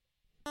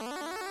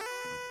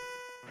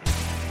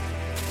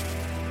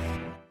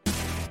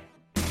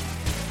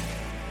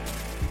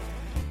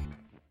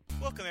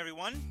welcome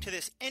everyone to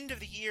this end of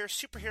the year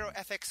Superhero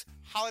Ethics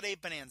Holiday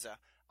Bonanza.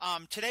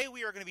 Today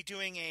we are going to be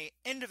doing a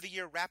end of the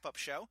year wrap-up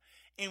show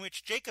in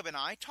which Jacob and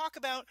I talk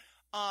about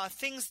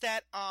things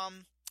that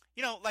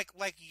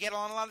like you get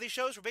on a lot of these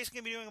shows. We're basically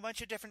going to be doing a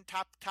bunch of different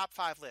top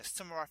 5 lists.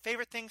 Some of our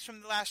favorite things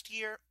from the last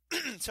year,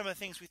 some of the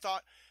things we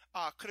thought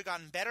could have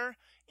gotten better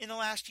in the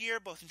last year,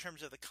 both in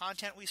terms of the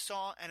content we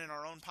saw and in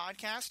our own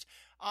podcast.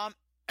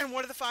 And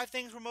what are the 5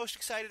 things we're most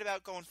excited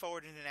about going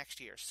forward into next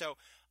year? So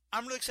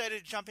I'm really excited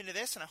to jump into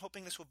this, and I'm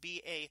hoping this will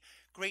be a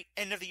great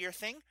end-of-the-year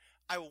thing.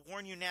 I will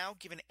warn you now,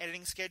 given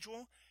editing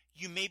schedule,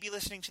 you may be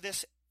listening to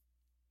this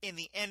in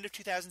the end of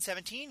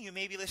 2017. You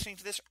may be listening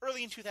to this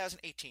early in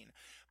 2018.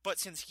 But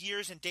since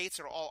years and dates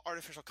are all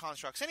artificial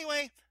constructs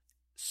anyway,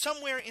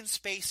 somewhere in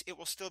space it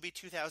will still be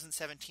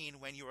 2017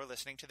 when you are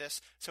listening to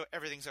this, so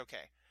everything's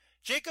okay.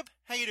 Jacob,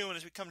 how you doing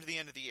as we come to the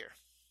end of the year?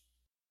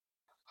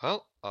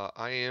 Well,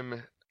 I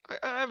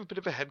have a bit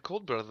of a head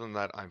cold, but other than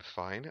that, I'm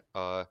fine.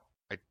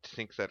 I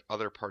think that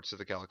other parts of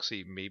the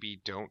galaxy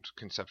maybe don't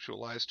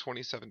conceptualize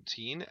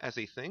 2017 as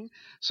a thing,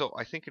 so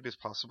I think it is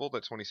possible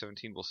that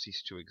 2017 will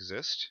cease to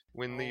exist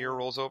when the year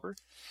rolls over.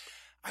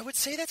 I would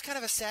say that's kind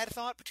of a sad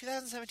thought, but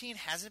 2017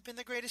 hasn't been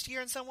the greatest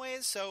year in some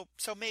ways, so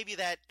maybe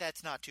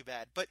that's not too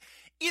bad. But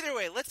either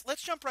way,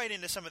 let's jump right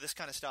into some of this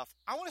kind of stuff.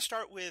 I want to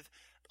start with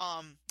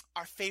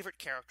our favorite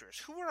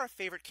characters. Who are our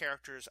favorite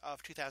characters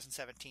of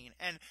 2017?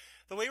 And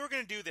the way we're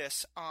going to do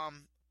this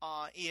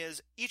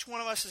is each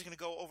one of us is going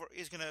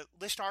to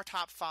list our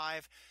top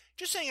 5,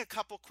 just saying a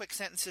couple quick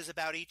sentences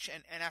about each,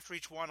 and after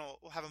each one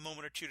we'll have a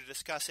moment or two to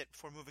discuss it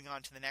before moving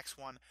on to the next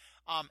one.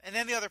 And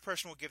then the other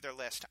person will give their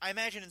list. I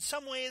imagine in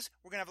some ways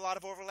we're going to have a lot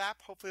of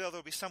overlap. Hopefully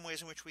there'll be some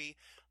ways in which we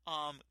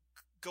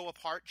go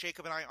apart.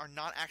 Jacob and I are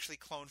not actually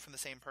cloned from the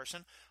same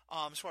person,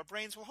 so our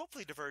brains will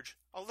hopefully diverge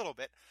a little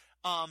bit.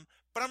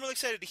 But I'm really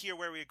excited to hear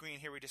where we agree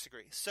and here we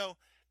disagree. So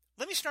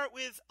let me start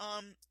with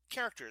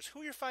characters.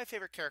 Who are your 5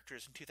 favorite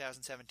characters in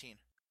 2017?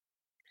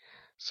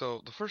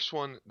 So the first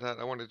one that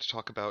I wanted to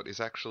talk about is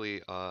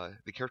actually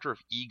the character of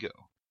Ego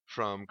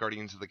from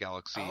Guardians of the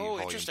Galaxy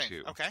Volume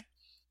 2. Okay.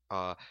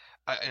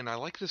 And I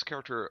like this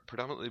character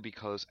predominantly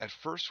because at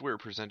first we were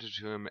presented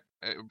him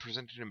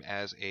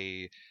as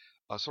a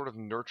sort of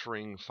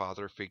nurturing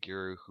father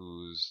figure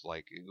who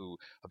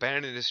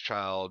abandoned his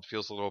child,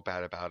 feels a little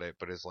bad about it,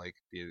 but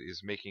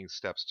is making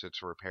steps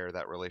to repair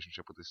that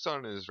relationship with his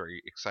son, and is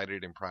very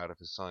excited and proud of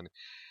his son.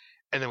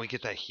 And then we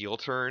get that heel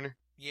turn.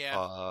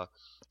 Yeah.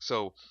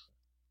 So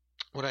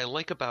what I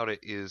like about it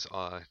is,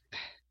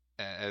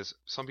 as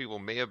some people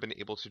may have been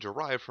able to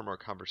derive from our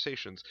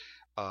conversations,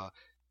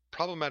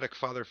 problematic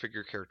father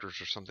figure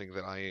characters are something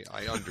that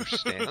I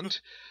understand.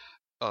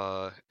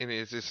 And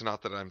it's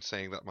not that I'm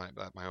saying that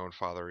my own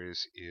father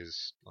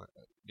is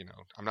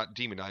I'm not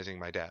demonizing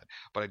my dad,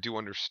 but I do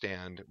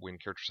understand when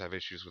characters have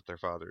issues with their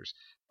fathers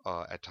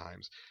at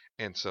times.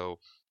 And so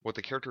what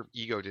the character of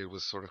Ego did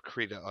was sort of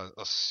create a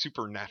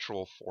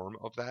supernatural form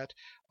of that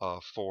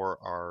for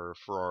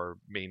our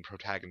main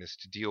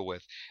protagonist to deal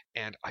with.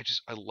 And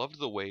I loved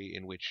the way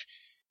in which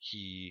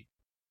his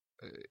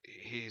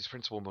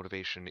principal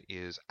motivation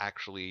is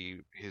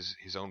actually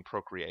his own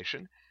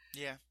procreation.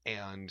 Yeah.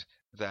 And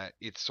that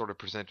it's sort of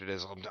presented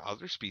as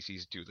other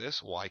species do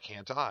this, why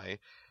can't I?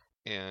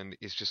 And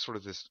it's just sort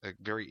of this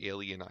very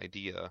alien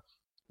idea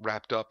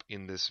wrapped up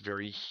in this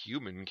very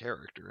human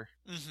character.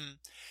 Mm-hmm.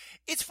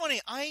 It's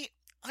funny, I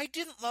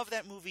didn't love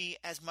that movie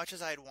as much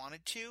as I had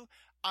wanted to.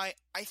 I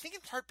think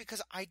in part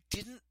because I'm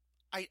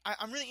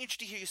really interested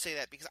to hear you say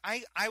that, because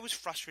I was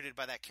frustrated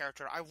by that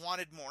character. I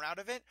wanted more out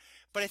of it,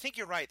 but I think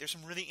you're right. There's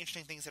some really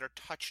interesting things that are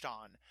touched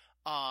on.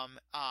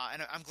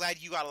 And I'm glad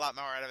you got a lot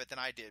more out of it than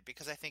I did,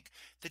 because I think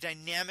the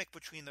dynamic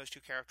between those two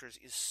characters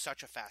is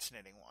such a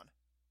fascinating one.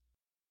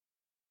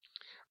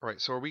 All right,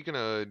 so are we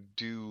gonna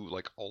do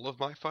all of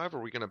my 5, or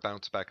are we gonna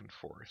bounce back and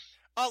forth?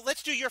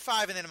 Let's do your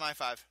 5 and then my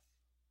 5.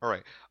 All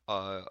right.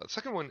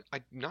 Second one,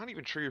 I'm not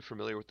even sure you're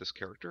familiar with this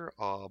character,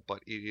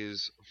 but it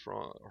is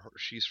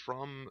she's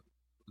from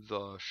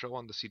the show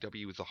on the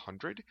CW, The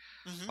 100,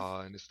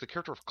 and it's the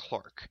character of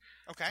Clark.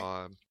 Okay.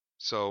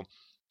 So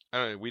I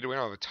don't know, we don't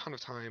have a ton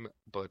of time,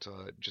 but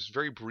just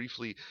very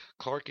briefly,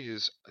 Clark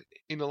is,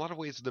 in a lot of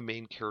ways, the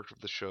main character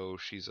of the show.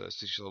 She's a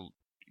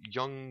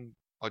young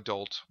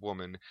adult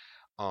woman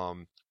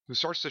who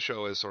starts the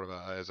show as sort of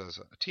as a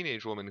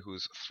teenage woman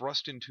who's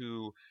thrust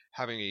into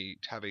have a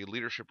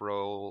leadership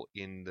role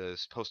in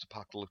this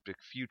post-apocalyptic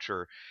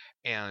future.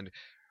 And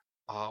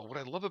what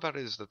I love about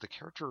it is that the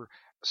character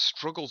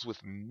struggles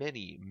with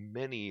many,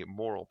 many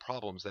moral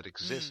problems that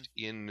exist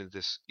in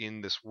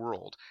this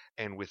world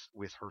and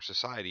with her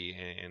society,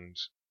 and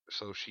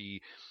so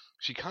she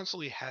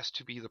constantly has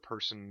to be the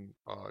person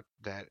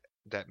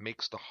that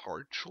makes the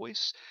hard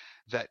choice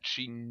that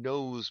she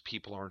knows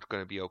people aren't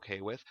going to be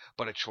okay with,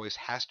 but a choice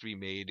has to be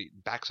made,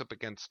 backs up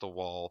against the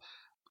wall,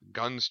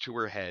 guns to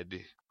her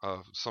head,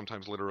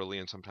 sometimes literally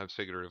and sometimes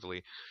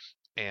figuratively,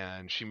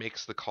 and she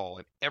makes the call.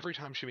 And every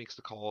time she makes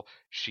the call,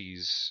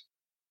 she's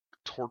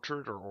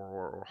tortured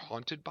or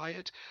haunted by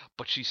it,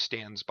 but she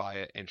stands by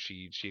it and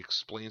she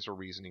explains her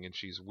reasoning, and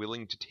she's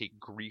willing to take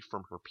grief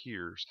from her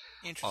peers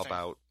Interesting.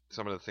 about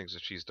some of the things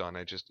that she's done.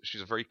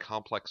 She's a very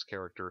complex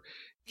character.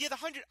 Yeah, the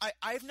 100.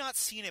 I've not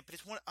seen it, but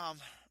it's one.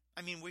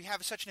 I mean, we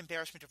have such an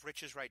embarrassment of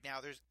riches right now.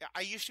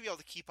 I used to be able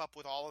to keep up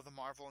with all of the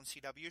Marvel and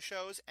CW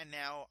shows, and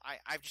now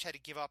I've just had to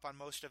give up on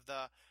most of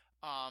the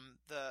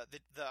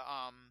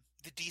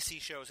DC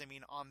shows. I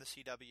mean, on the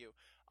CW.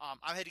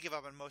 I've had to give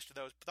up on most of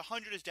those, but the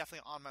 100 is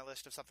definitely on my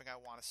list of something I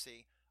want to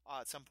see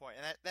at some point.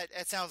 And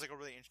that sounds like a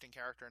really interesting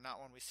character,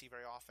 not one we see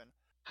very often.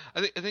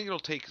 I think it'll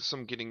take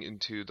some getting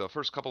into. The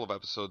first couple of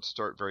episodes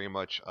start very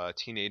much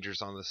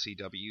teenagers on the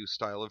CW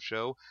style of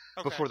show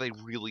Okay. before they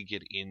really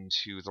get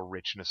into the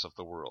richness of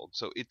the world.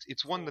 So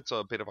it's one Cool. that's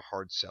a bit of a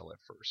hard sell at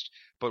first,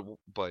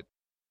 but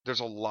there's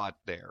a lot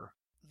there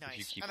if you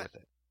Nice. keep with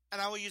it.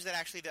 And I will use that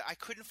actually. That I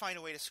couldn't find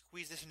a way to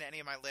squeeze this into any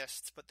of my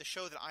lists, but the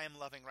show that I am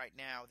loving right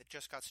now that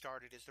just got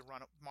started is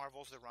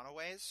Marvel's The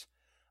Runaways,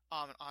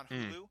 on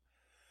Hulu,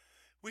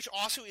 which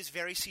also is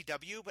very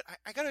CW. But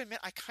I gotta admit,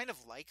 I kind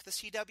of like the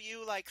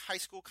CW, like high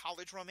school,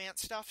 college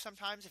romance stuff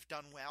sometimes if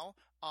done well.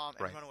 And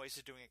Right. Runaways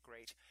is doing it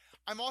great.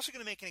 I'm also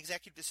going to make an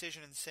executive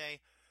decision and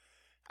say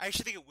I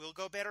actually think it will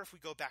go better if we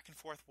go back and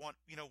forth one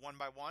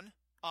by one.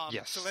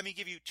 Yes. So let me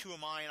give you two of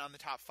mine on the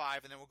top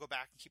five, and then we'll go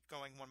back and keep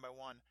going one by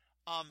one.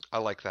 I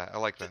like that.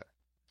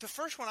 The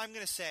first one I'm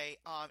going to say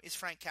is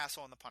Frank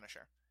Castle and The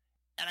Punisher.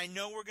 And I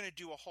know we're going to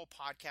do a whole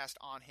podcast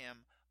on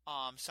him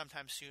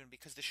sometime soon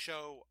because the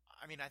show,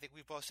 I mean, I think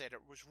we both said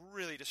it was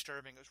really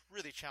disturbing. It was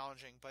really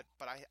challenging, but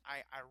I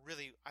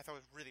thought it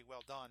was really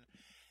well done.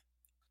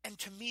 And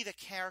to me, the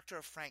character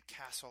of Frank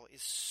Castle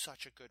is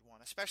such a good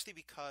one, especially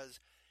because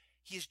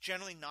he is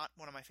generally not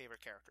one of my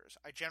favorite characters.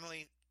 I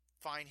generally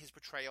find his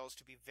portrayals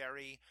to be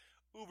very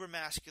uber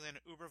masculine,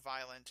 uber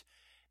violent.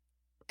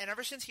 And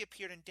ever since he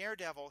appeared in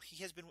Daredevil,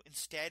 he has been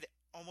instead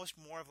almost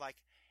more of like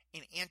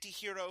an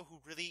anti-hero who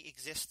really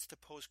exists to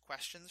pose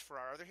questions for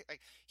our other...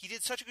 Like, he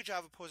did such a good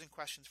job of posing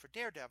questions for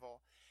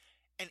Daredevil.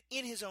 And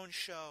in his own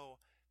show,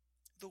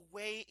 the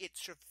way it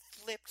sort of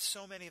flipped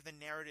so many of the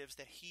narratives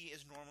that he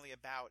is normally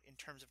about in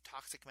terms of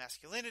toxic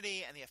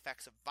masculinity and the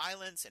effects of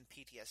violence and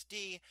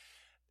PTSD,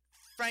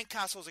 Frank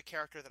Castle is a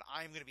character that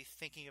I'm going to be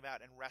thinking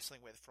about and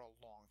wrestling with for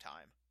a long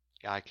time.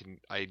 I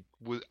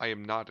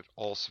am not at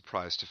all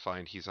surprised to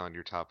find he's on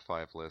your top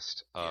 5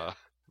 list.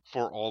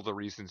 For all the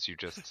reasons you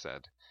just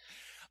said.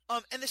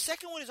 And the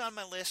second one is on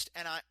my list,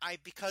 and I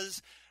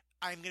because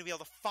I'm going to be able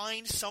to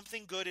find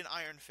something good in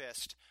Iron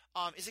Fist,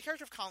 is the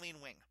character of Colleen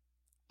Wing.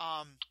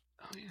 Oh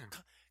yeah.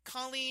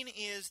 Colleen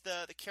is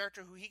the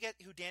character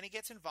who Danny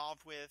gets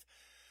involved with,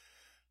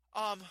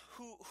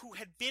 who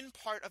had been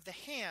part of the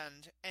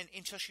Hand, and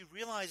until she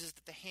realizes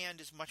that the Hand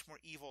is much more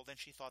evil than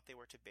she thought they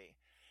were to be.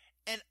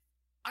 And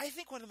I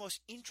think one of the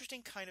most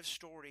interesting kind of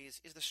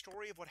stories is the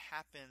story of what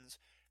happens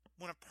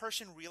when a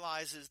person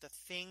realizes the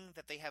thing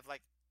that they have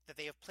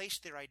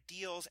placed their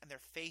ideals and their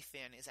faith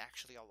in is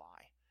actually a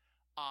lie.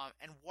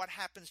 And what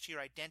happens to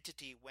your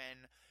identity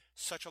when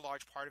such a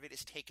large part of it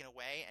is taken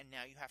away and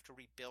now you have to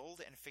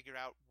rebuild and figure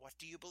out what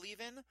do you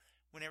believe in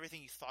when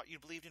everything you thought you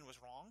believed in was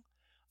wrong.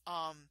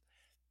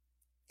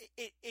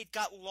 It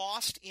got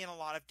lost in a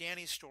lot of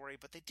Danny's story,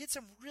 but they did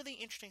some really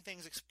interesting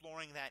things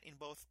exploring that in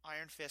both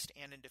Iron Fist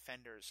and in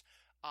Defenders.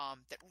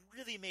 That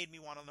really made me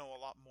want to know a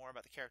lot more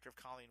about the character of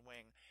Colleen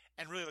Wing,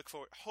 and really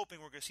hoping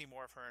we're going to see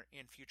more of her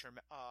in future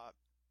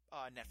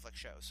Netflix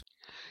shows.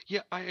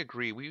 Yeah, I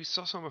agree. We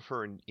saw some of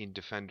her in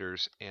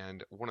Defenders,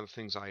 and one of the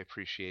things I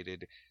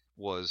appreciated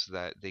was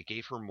that they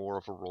gave her more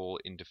of a role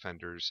in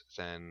Defenders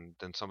than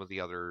some of the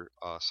other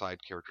side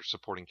characters,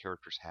 supporting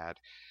characters had,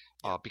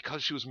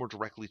 because she was more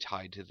directly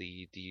tied to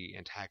the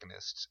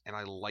antagonists, and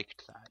I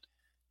liked that.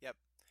 Yep.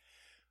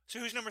 So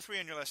who's number 3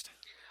 on your list?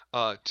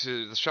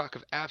 To the shock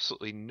of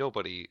absolutely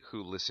nobody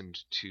who listened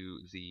to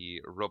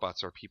the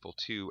Robots Are People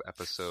 2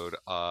 episode,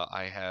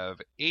 I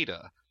have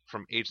Ada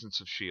from Agents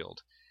of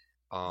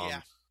S.H.I.E.L.D.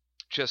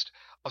 Just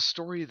a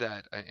story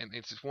that, and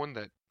it's one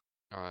that,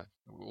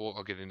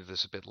 I'll get into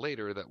this a bit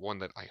later, that one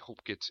that I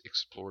hope gets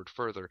explored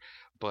further,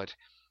 but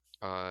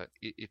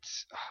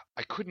it's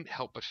I couldn't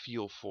help but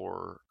feel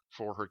for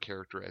her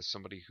character as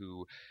somebody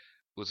who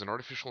was an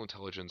artificial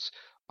intelligence,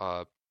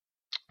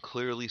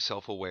 clearly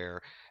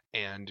self-aware,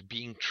 and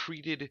being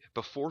treated,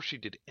 before she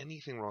did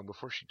anything wrong,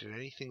 before she did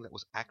anything that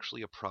was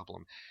actually a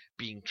problem,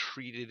 being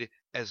treated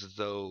as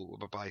though,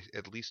 by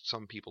at least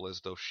some people,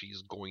 as though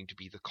she's going to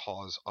be the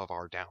cause of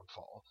our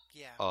downfall.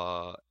 Yeah.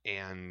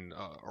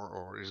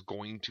 Or is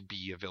going to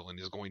be a villain,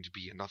 is going to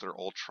be another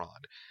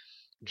Ultron.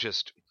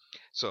 Just,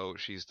 so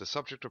she's the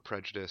subject of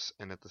prejudice,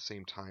 and at the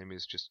same time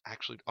is just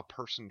actually a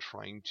person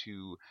trying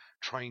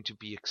to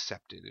be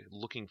accepted,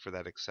 looking for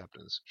that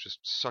acceptance. Just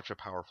such a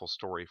powerful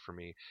story for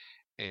me,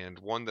 and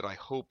one that I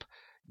hope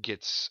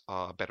gets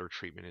better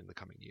treatment in the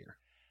coming year.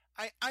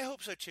 I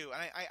hope so too,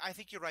 and I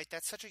think you're right.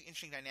 That's such an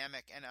interesting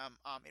dynamic, and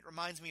it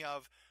reminds me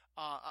of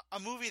a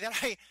movie that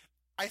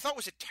I thought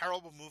was a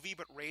terrible movie,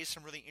 but raised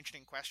some really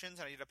interesting questions,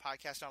 and I did a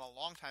podcast on a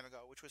long time ago,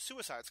 which was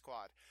Suicide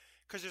Squad.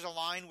 because there's a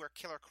line where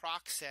Killer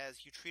Croc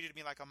says, "You treated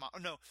me like a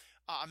no."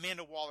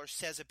 Amanda Waller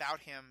says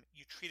about him,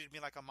 "You treated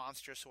me like a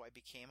monster, so I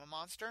became a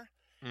monster."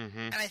 Mm-hmm.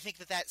 And I think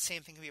that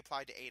same thing can be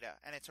applied to Ada,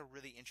 and it's a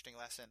really interesting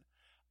lesson.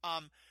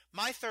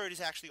 My third is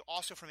actually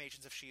also from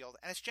Agents of S.H.I.E.L.D.,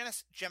 and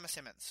it's Gemma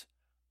Simmons.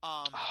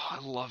 I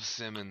love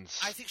Simmons.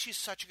 I think she's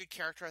such a good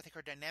character. I think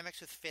her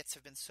dynamics with Fitz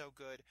have been so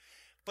good.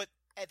 But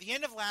at the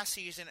end of last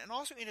season, and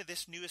also into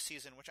this newest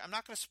season, which I'm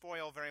not going to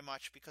spoil very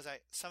much because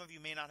some of you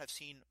may not have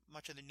seen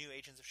much of the new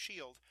Agents of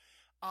S.H.I.E.L.D.,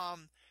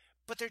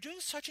 but they're doing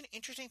such an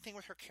interesting thing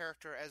with her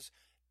character as,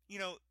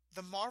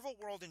 the Marvel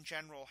world in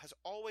general has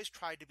always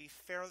tried to be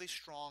fairly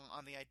strong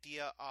on the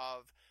idea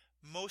of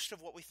most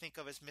of what we think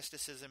of as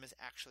mysticism is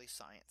actually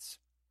science.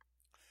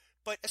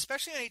 But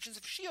especially on Agents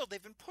of S.H.I.E.L.D.,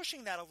 they've been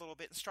pushing that a little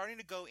bit and starting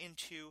to go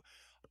into,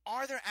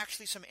 are there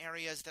actually some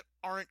areas that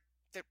aren't,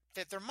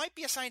 that there might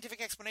be a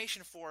scientific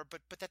explanation for,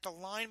 but that the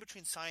line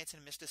between science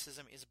and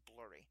mysticism is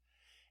blurry.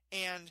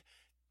 And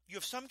you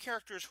have some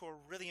characters who are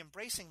really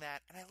embracing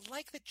that, and I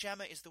like that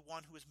Gemma is the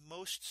one who is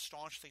most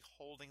staunchly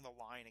holding the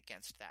line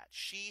against that.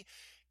 She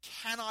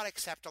cannot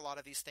accept a lot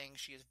of these things.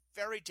 She is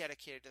very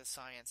dedicated to the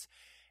science.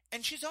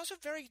 And she's also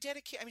very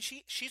dedicated. I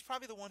mean, she's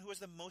probably the one who has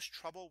the most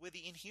trouble with the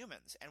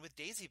Inhumans and with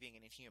Daisy being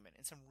an Inhuman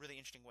in some really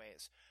interesting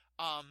ways.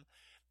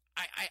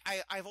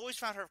 I've always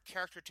found her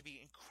character to be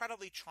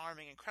incredibly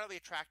charming, incredibly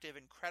attractive,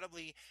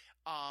 incredibly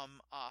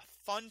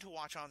fun to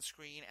watch on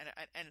screen.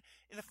 And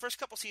in the first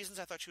couple seasons,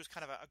 I thought she was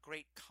kind of a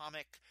great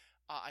comic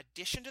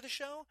addition to the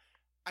show.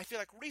 I feel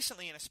like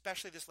recently, and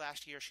especially this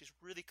last year, she's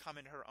really come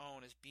into her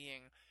own as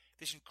being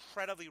this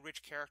incredibly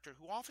rich character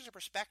who offers a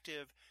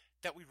perspective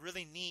that we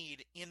really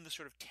need in the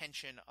sort of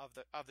tension of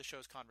the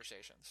show's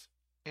conversations.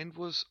 And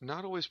was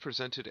not always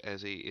presented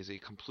as a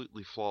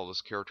completely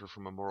flawless character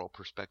from a moral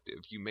perspective.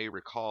 You may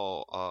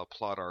recall a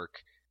plot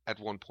arc at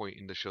one point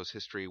in the show's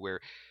history where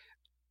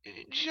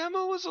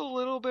Gemma was a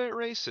little bit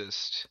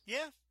racist.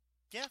 Yeah,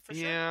 for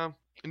sure. Yeah,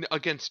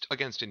 against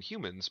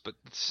Inhumans, but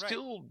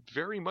still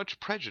very much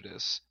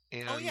prejudice.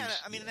 And, I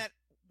mean that.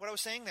 What I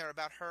was saying there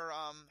about her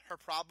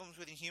problems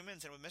with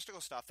Inhumans and with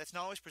mystical stuff, that's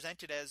not always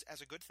presented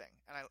as a good thing,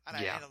 and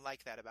I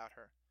like that about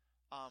her.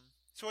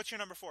 So what's your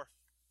number 4?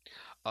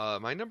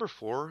 My number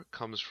 4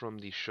 comes from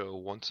the show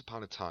Once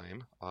Upon a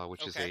Time,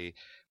 which is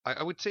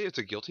I would say it's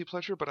a guilty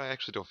pleasure, but I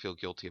actually don't feel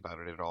guilty about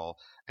it at all.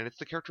 And it's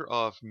the character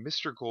of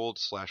Mr. Gold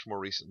 / more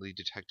recently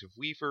Detective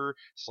Weaver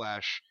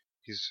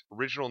 / his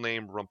original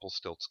name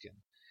Rumpelstiltskin.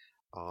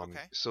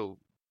 So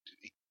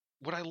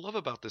what I love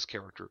about this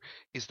character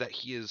is that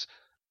he is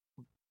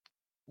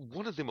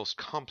one of the most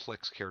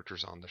complex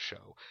characters on the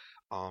show.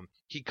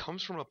 He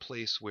comes from a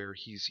place where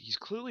he's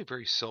clearly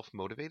very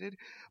self-motivated,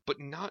 but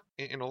not,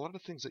 and a lot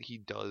of things that he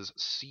does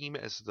seem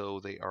as though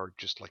they are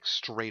just like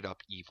straight up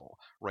evil,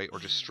 right? Or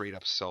just straight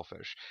up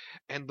selfish.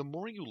 And the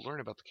more you learn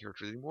about the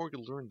character, the more you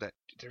learn that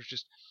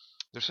there's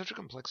such a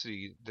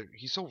complexity that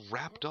he's so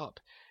wrapped up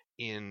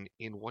in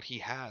what he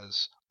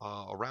has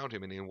around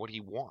him and in what he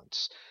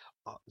wants.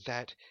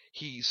 That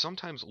he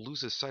sometimes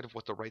loses sight of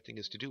what the right thing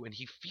is to do, and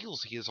he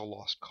feels he is a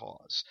lost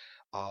cause.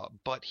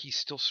 But he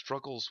still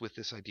struggles with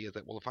this idea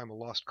that, well, if I'm a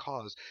lost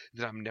cause,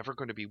 then I'm never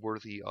going to be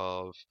worthy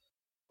of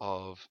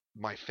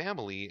my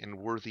family and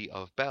worthy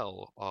of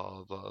Belle,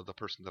 the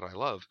person that I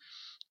love.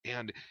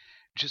 And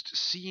just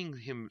seeing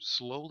him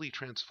slowly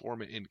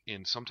transform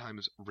and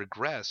sometimes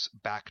regress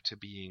back to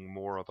being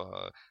more of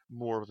a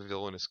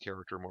villainous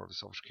character, more of a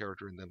selfish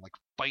character, and then like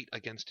fight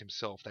against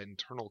himself, that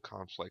internal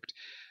conflict.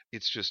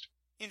 It's just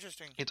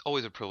interesting. It's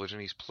always a privilege,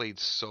 and he's played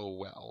so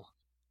well.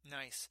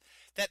 Nice.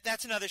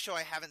 That's another show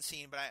I haven't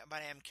seen, but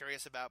I am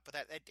curious about. But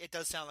it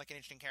does sound like an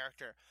interesting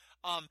character.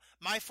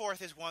 My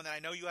 4th is one that I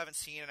know you haven't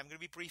seen, and I'm going to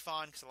be brief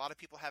on because a lot of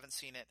people haven't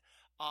seen it.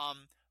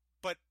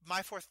 But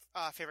my 4th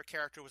favorite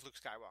character was Luke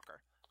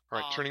Skywalker. All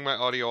right, turning my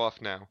audio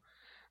off now.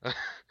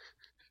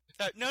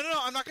 No,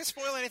 I'm not going to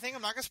spoil anything.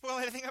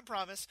 I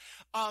promise.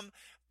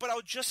 But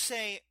I'll just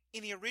say,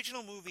 in the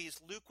original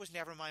movies, Luke was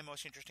never my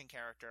most interesting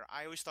character.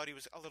 I always thought he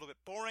was a little bit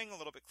boring, a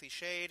little bit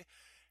cliched.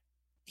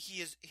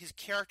 His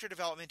character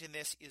development in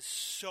this is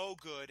so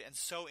good and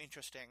so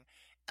interesting.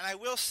 And I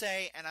will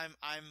say, and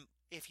I'm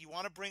if you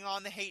want to bring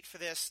on the hate for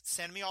this,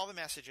 send me all the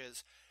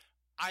messages.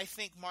 I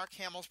think Mark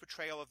Hamill's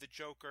portrayal of the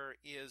Joker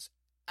is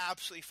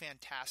absolutely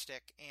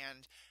fantastic,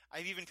 and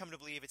I've even come to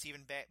believe it's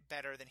even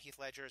better than Heath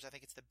Ledger's. I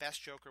think it's the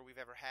best Joker we've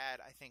ever had.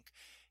 I think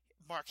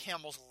Mark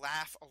Hamill's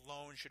laugh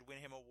alone should win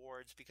him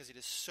awards because it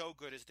is so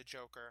good as the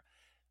Joker.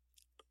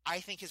 I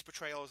think his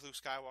portrayal as Luke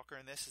Skywalker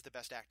in this is the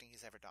best acting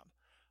he's ever done.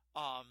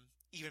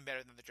 Even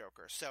better than the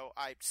Joker. So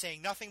I'm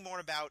saying nothing more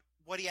about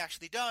what he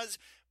actually does,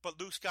 but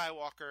Luke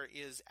Skywalker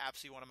is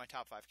absolutely one of my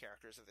top 5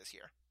 characters of this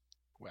year.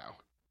 Wow.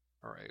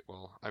 All right,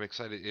 well, I'm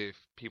excited. If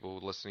people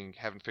listening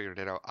haven't figured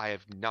it out, I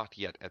have not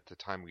yet, at the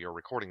time we are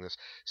recording this,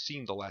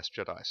 seen The Last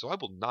Jedi, so I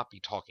will not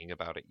be talking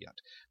about it yet.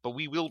 But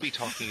we will be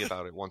talking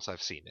about it once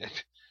I've seen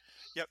it.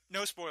 Yep,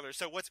 no spoilers.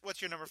 So what's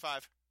your number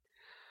 5?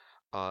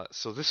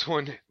 So this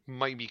one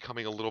might be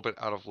coming a little bit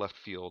out of left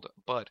field,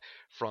 but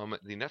from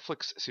the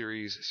Netflix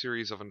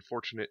series of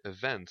Unfortunate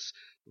Events,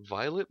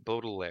 Violet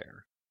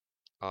Baudelaire.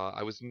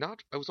 I was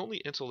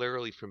only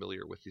ancillarily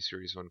familiar with the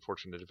series of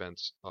Unfortunate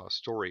Events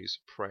stories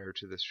prior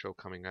to this show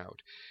coming out.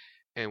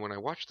 And when I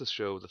watched the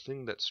show, the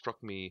thing that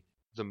struck me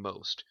the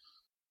most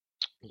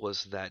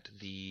was that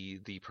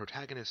the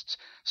protagonists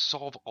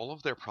solve all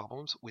of their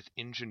problems with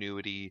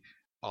ingenuity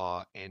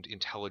and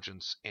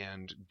intelligence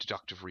and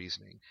deductive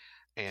reasoning.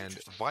 And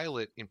Interesting.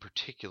 Violet, in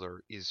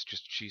particular, is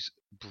just, she's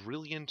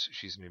brilliant,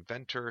 she's an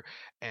inventor,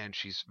 and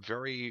she's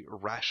very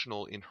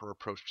rational in her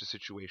approach to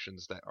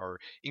situations that are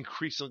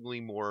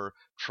increasingly more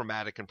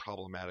traumatic and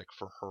problematic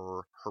for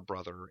her, her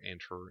brother,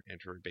 and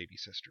her baby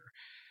sister.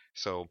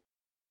 So,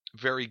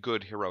 very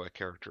good heroic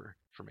character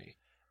for me.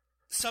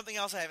 Something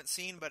else I haven't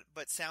seen,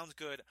 but sounds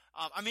good.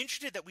 I'm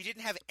interested that we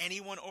didn't have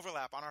anyone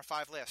overlap on our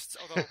 5 lists.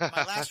 Although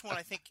my last one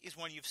I think is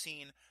one you've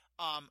seen,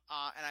 and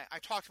I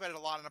talked about it a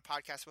lot on a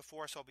podcast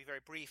before, so I'll be very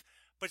brief.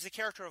 But it's the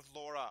character of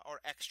Laura, or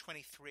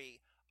X-23,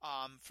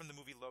 from the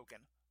movie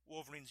Logan,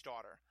 Wolverine's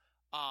daughter.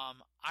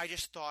 I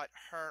just thought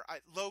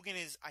Logan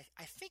is,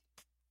 I think,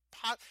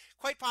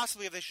 quite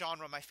possibly of this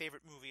genre, my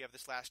favorite movie of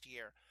this last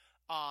year.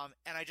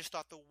 And I just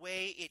thought the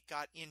way it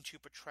got into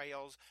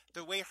portrayals,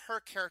 the way her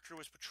character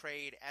was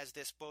portrayed as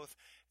this both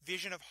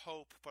vision of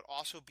hope, but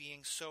also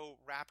being so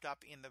wrapped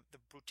up in the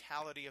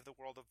brutality of the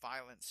world of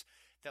violence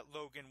that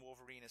Logan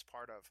Wolverine is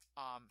part of.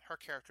 Her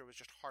character was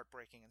just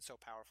heartbreaking and so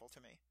powerful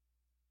to me.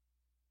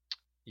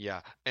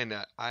 Yeah, and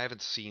I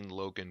haven't seen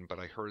Logan, but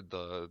I heard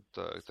the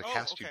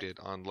cast you Okay. did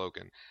on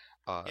Logan.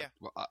 Yeah.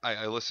 Well,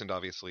 I listened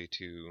obviously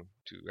to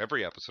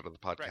every episode of the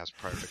Right. podcast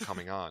prior to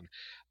coming on.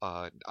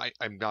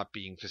 I'm not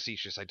being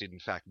facetious. I did in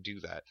fact do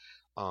that,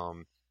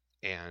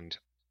 and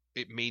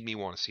it made me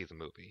want to see the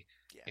movie,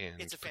 Yeah.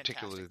 and It's a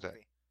fantastic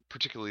movie.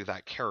 particularly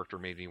that character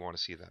made me want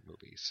to see that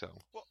movie.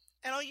 So. Well,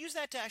 and I'll use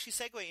that to actually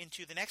segue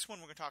into the next one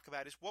we're going to talk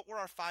about is what were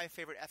our 5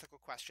 favorite ethical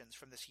questions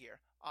from this year,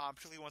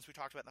 particularly ones we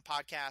talked about in the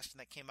podcast and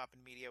that came up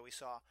in media we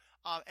saw.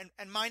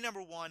 And my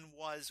number one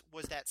was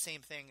that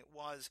same thing. It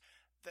was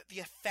the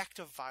effect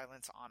of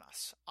violence on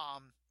us.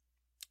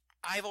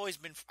 I've always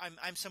been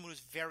I'm someone who's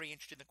very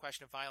interested in the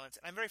question of violence,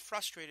 and I'm very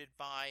frustrated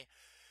by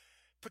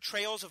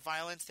portrayals of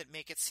violence that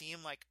make it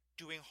seem like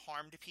doing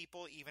harm to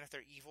people, even if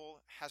they're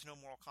evil, has no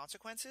moral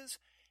consequences.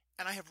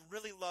 And I have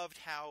really loved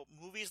how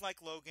movies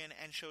like Logan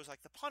and shows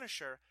like The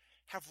Punisher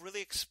have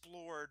really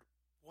explored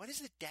what is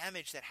the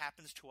damage that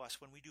happens to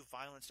us when we do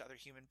violence to other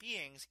human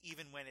beings,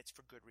 even when it's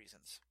for good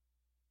reasons.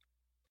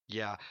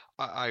 Yeah,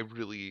 I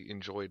really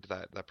enjoyed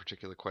that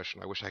particular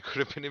question. I wish I could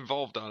have been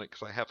involved on it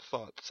because I have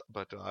thoughts,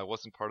 but I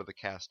wasn't part of the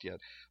cast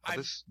yet. I'm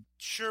This,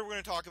 sure we're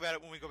going to talk about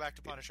it when we go back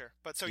to Punisher.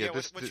 But so yeah, yeah,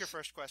 what's your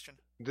first question?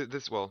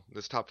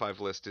 this top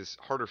 5 list is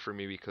harder for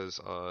me because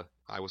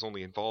I was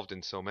only involved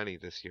in so many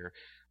this year.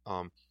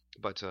 Um,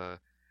 but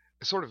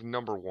sort of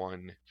number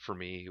one for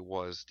me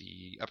was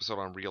the episode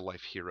on real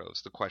life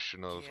heroes. The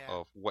question Yeah,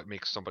 of what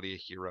makes somebody a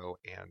hero,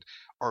 and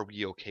are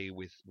we okay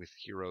with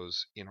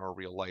heroes in our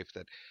real life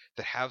that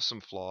have some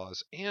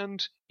flaws,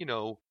 and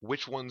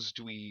which ones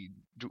do we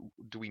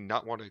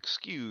not want to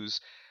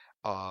excuse,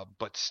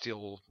 but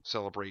still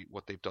celebrate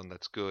what they've done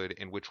that's good,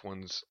 and which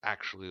ones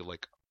actually,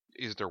 like,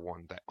 is there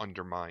one that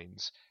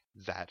undermines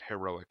that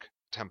heroic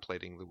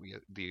templating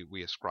that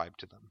we ascribe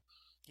to them.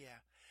 yeah.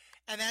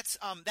 And that's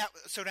that.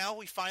 So now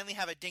we finally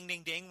have a ding,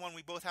 ding, ding. One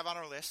we both have on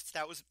our lists.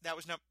 That was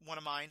one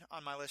of mine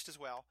on my list as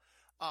well.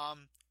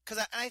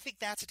 Because I think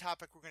that's a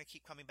topic we're going to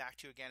keep coming back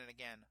to again and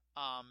again.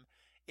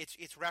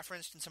 It's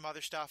referenced in some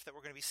other stuff that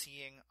we're going to be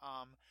seeing.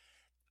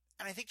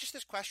 And I think just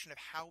this question of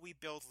how we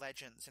build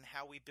legends and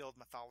how we build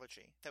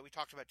mythology that we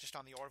talked about just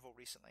on the Orville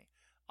recently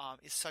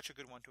is such a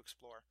good one to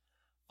explore.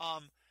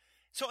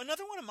 So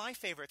another one of my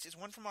favorites is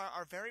one from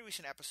our very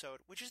recent episode,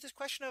 which is this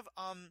question of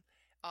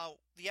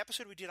the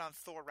episode we did on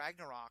Thor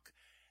Ragnarok,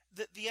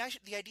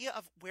 the idea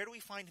of where do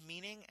we find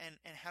meaning and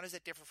how does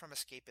that differ from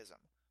escapism?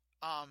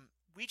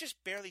 We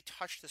just barely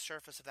touched the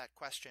surface of that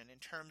question in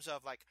terms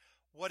of like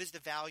what is the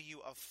value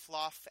of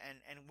fluff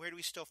and where do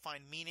we still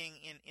find meaning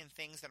in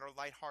things that are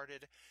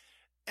lighthearted,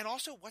 and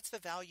also what's the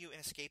value in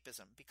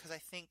escapism? Because I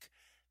think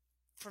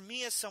for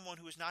me as someone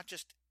who is not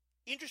just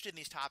interested in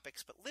these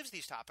topics but lives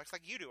these topics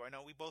like you do, I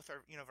know we both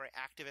are very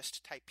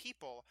activist type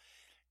people.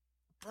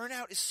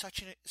 Burnout is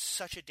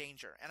such a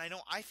danger, and I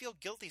know I feel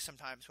guilty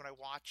sometimes when I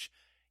watch.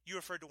 You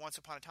referred to Once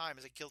Upon a Time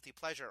as a guilty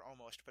pleasure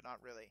almost, but not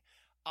really.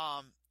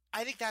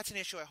 I think that's an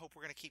issue I hope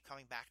we're going to keep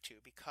coming back to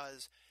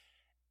because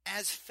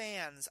as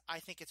fans, I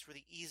think it's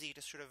really easy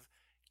to sort of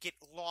get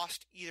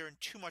lost either in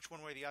too much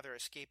one way or the other,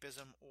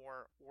 escapism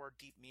or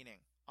deep meaning.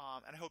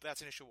 And I hope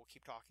that's an issue we'll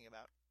keep talking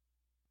about.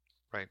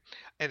 Right.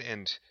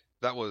 And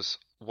that was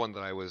one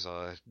that I was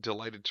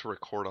delighted to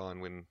record on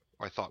when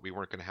I thought we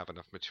weren't going to have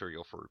enough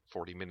material for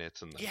 40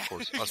 minutes, and then, Yeah, of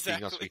course, us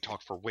being us, exactly. we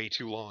talked for way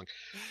too long.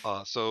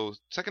 So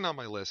second on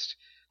my list,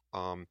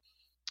 um,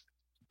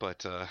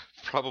 but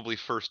probably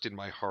first in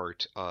my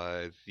heart,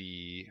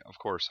 of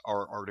course,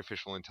 our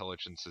artificial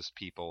intelligences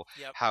people.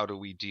 Yep. How do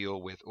we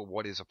deal with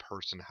what is a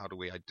person? How do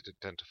we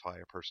identify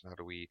a person?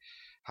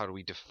 How do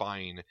we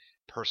define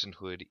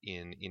personhood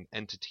in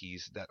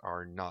entities that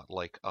are not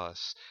like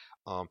us?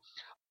 Um,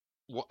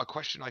 a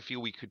question I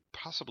feel we could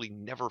possibly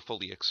never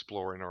fully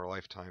explore in our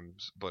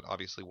lifetimes, but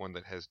obviously one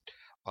that has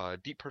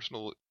deep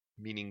personal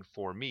meaning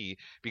for me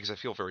because I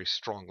feel very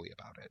strongly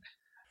about it.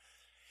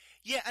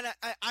 Yeah, and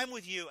I'm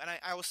with you, and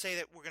I will say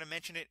that we're going to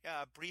mention it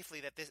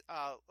briefly that this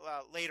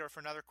later for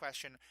another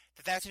question.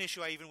 That's an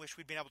issue I even wish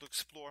we'd been able to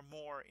explore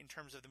more in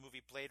terms of the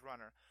movie Blade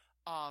Runner,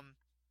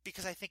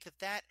 because I think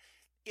that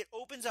it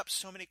opens up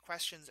so many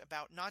questions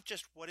about not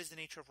just what is the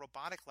nature of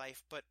robotic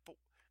life, but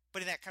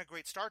in that kind of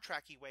great Star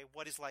Trek-y way,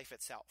 what is life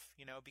itself?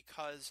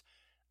 Because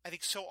I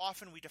think so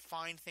often we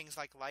define things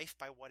like life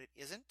by what it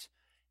isn't,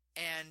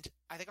 and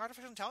I think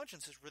artificial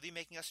intelligence is really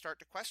making us start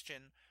to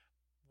question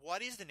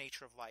what is the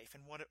nature of life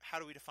and how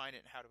do we define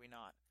it and how do we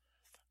not.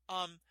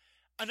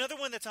 Another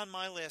one that's on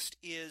my list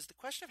is the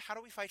question of how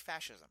do we fight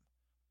fascism.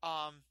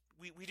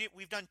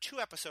 We've done 2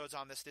 episodes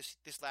on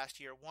this last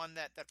year, one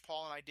that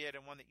Paul and I did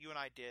and one that you and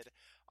I did,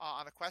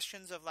 on the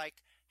questions of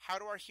like how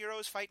do our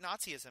heroes fight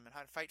Nazism and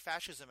how to fight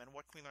fascism and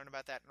what can we learn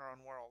about that in our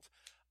own world.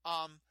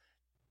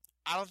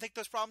 I don't think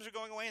those problems are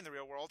going away in the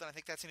real world, and I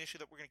think that's an issue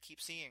that we're going to keep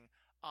seeing.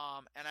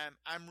 And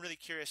I'm really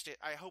curious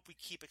I hope we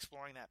keep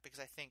exploring that, because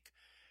I think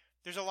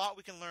there's a lot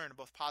we can learn,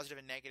 both positive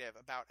and negative,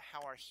 about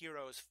how our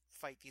heroes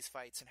fight these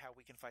fights and how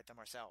we can fight them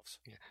ourselves.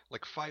 Yeah.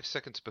 Like 5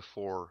 seconds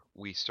before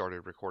we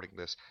started recording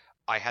this,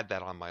 I had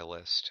that on my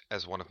list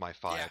as one of my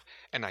 5, Yeah.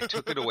 and I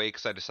took it away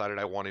because I decided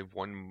I wanted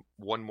one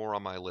more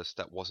on my list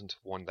that wasn't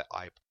one that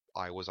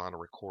I was on a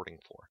recording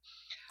for.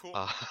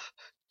 Cool.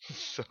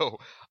 So,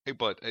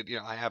 but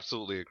I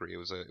absolutely agree. It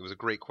was a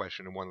great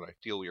question, and one that I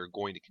feel we are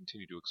going to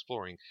continue to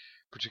exploring,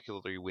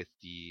 particularly with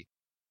the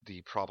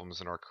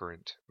problems in our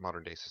current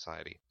modern day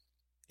society.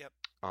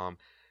 Yep.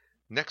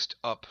 Next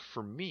up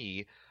for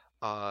me,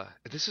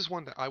 this is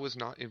one that I was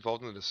not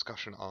involved in the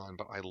discussion on,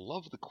 but I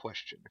love the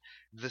question.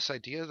 This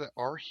idea that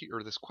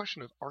this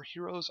question of are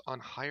heroes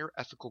on higher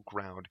ethical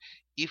ground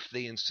if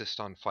they insist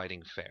on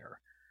fighting fair?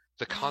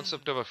 The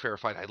concept of a fair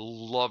fight. I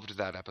loved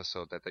that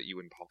episode that you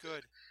and Paul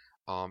Good.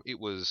 did. It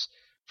was,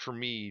 for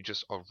me,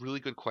 just a really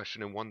good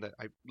question, and one that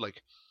I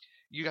like.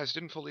 You guys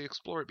didn't fully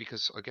explore it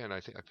because, again,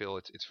 I feel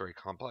it's very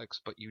complex,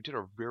 but you did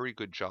a very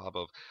good job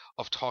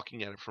of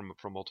talking at it from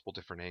multiple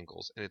different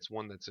angles, and it's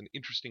one that's an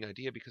interesting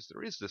idea because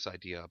there is this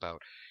idea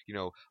about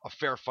a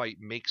fair fight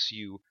makes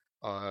you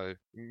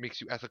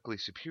ethically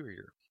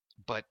superior,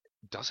 but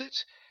does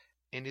it?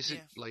 And is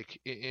it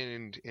like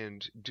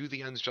and do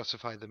the ends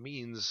justify the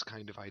means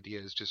kind of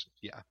idea is just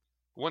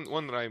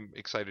one that I'm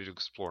excited to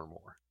explore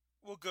more.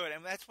 Well, good,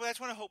 and that's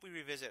one I hope we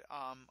revisit,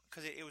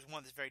 because it was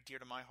one that's very dear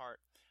to my heart.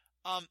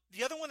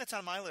 The other one that's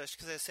on my list,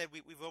 because as I said,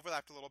 we've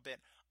overlapped a little bit,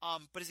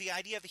 but is the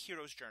idea of the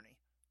hero's journey.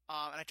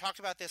 And I talked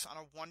about this on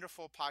a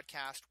wonderful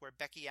podcast where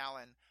Becky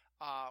Allen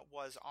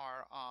was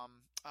our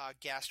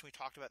guest. We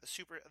talked about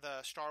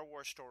the Star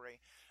Wars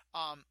story,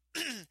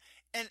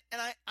 and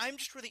I'm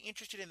just really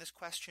interested in this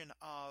question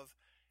of,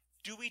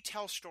 do we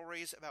tell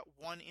stories about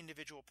one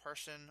individual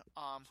person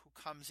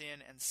who comes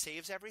in and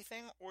saves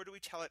everything, or do we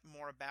tell it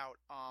more about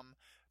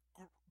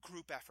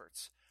group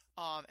efforts?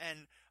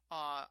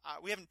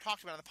 We haven't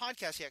talked about it on the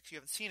podcast yet because you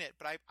haven't seen it,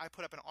 but I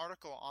put up an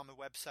article on the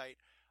website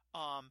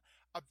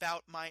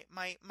about my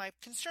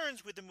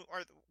concerns with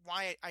or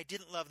why I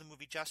didn't love the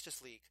movie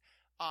Justice League.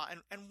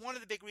 And one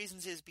of the big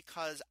reasons is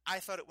because I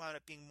thought it wound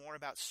up being more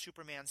about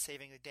Superman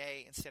saving the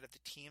day instead of the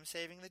team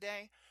saving the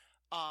day.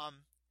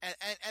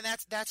 And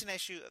that's an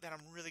issue that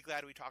I'm really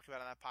glad we talked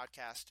about on that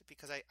podcast,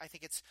 because I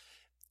think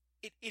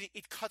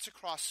it cuts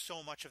across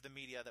so much of the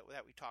media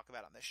that we talk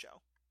about on this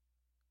show.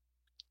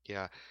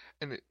 Yeah,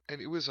 and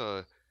it was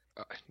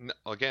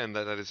again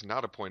that is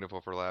not a point of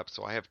overlap.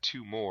 So I have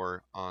 2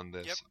 more on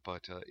this, Yep.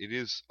 but it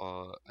is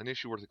an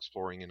issue worth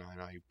exploring, and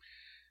I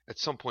at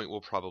some point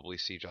we'll probably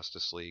see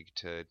Justice League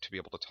to be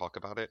able to talk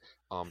about it.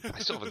 I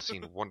still haven't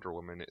seen Wonder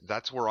Woman.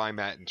 That's where I'm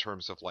at in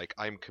terms of like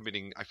I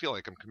feel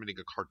like I'm committing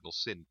a cardinal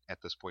sin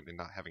at this point in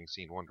not having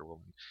seen Wonder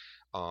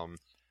Woman.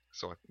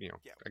 So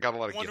I got a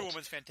lot of Wonder guilt.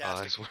 Woman's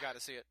fantastic. You got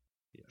to see it.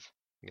 Yes.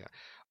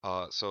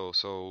 Yeah.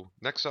 So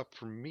next up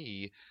for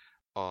me,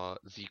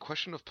 the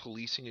question of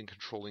policing and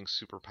controlling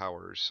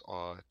superpowers,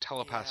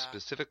 telepath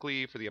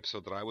specifically for the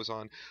episode that I was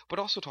on, but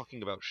also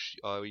talking about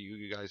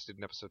you guys did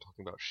an episode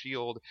talking about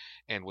S.H.I.E.L.D.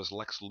 and was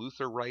Lex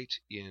Luthor right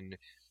in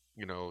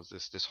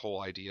this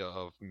whole idea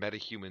of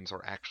metahumans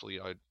are actually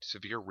a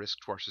severe risk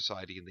to our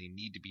society and they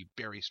need to be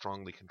very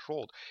strongly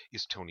controlled?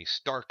 Is Tony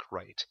Stark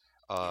right?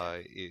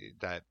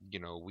 That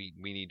we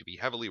need to be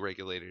heavily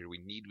regulated, we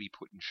need to be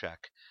put in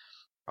check,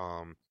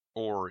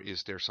 or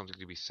is there something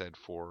to be said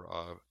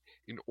for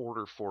in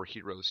order for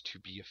heroes to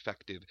be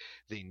effective,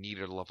 they need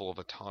a level of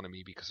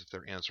autonomy, because if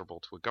they're answerable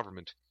to a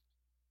government,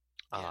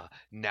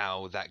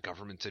 now that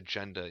government's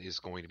agenda is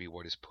going to be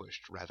what is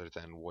pushed rather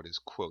than what is,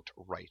 quote,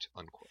 right,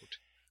 unquote.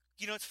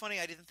 It's funny,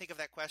 I didn't think of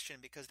that question,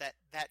 because that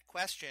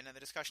question and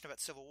the discussion about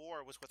Civil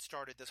War was what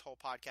started this whole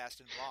podcast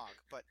and blog.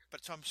 But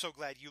so I'm so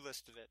glad you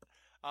listed it.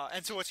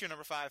 And so, what's your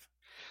number 5?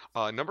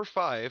 Number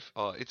 5,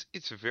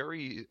 it's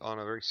very on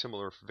a very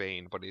similar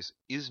vein, but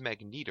is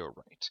Magneto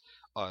right?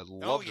 Oh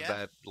Loved yeah,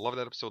 that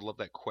episode, loved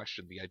that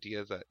question. The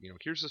idea that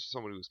here's just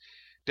someone who's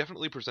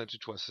definitely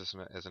presented to us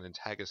as an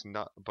antagonist,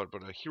 not but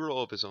a hero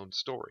of his own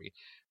story,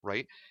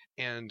 right?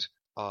 And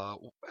uh,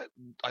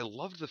 I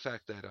loved the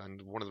fact that,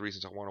 and one of the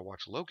reasons I want to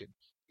watch Logan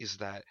is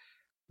that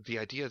the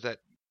idea that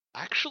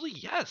actually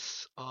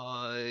yes,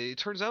 it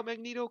turns out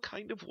Magneto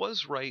kind of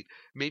was right.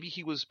 Maybe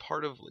he was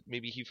part of, like,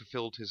 maybe he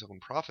fulfilled his own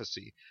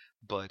prophecy,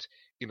 but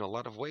in a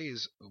lot of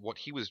ways what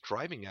he was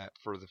driving at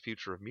for the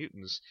future of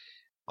mutants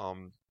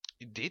um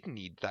did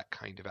need that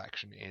kind of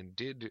action, and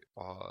did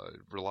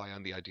rely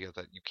on the idea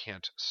that you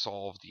can't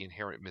solve the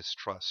inherent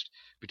mistrust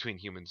between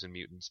humans and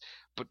mutants.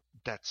 But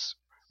that's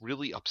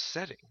really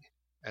upsetting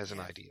as an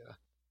yeah. idea.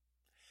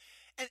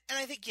 And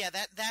I think, yeah,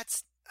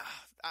 that's.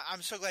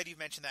 I'm so glad you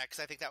mentioned that, because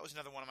I think that was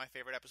another one of my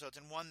favorite episodes,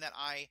 and one that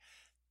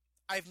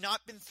I've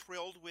not been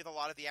thrilled with a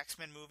lot of the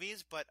X-Men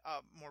movies, but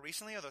more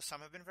recently, although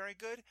some have been very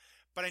good.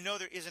 But I know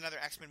there is another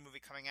X-Men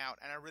movie coming out,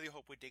 and I really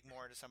hope we dig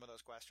more into some of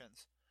those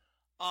questions.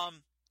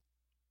 Um,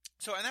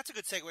 and that's a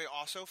good segue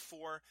also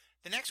for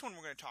the next one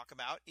we're going to talk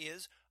about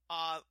is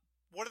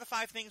what are the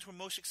 5 things we're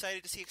most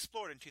excited to see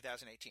explored in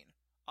 2018?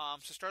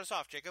 So start us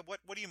off, Jacob. What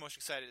are you most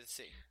excited to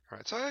see? All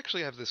right, so I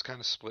actually have this kind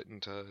of split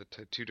into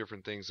two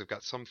different things. I've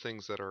got some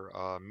things that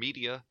are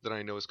media that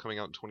I know is coming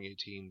out in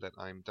 2018 that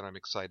I'm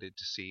excited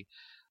to see,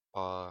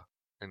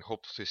 and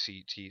hope to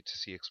see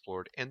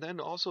explored, and then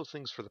also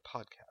things for the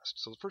podcast.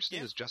 So the first thing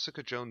Yeah, is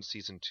Jessica Jones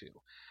season 2.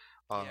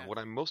 yeah, What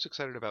I'm most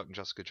excited about in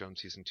Jessica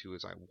Jones season 2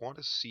 is I want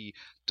to see,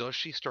 does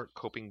she start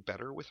coping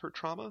better with her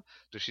trauma?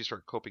 Does she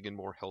start coping in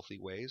more healthy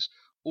ways?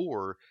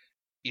 Or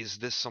is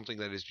this something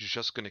that is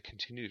just going to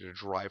continue to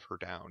drive her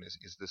down?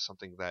 Is this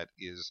something that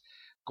is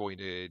going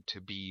to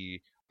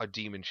be a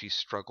demon she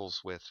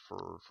struggles with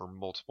for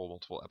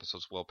multiple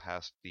episodes, well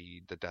past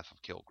the death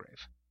of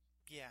Kilgrave?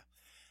 yeah.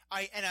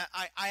 I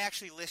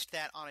actually list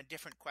that on a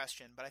different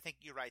question, but I think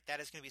you're right. That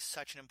is going to be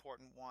such an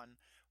important one,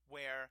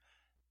 where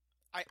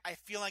I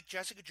feel like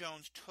Jessica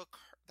Jones took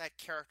that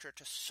character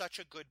to such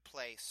a good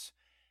place.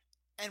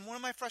 And one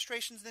of my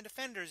frustrations in the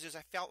Defenders is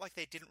I felt like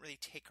they didn't really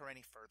take her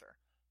any further.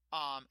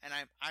 And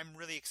I'm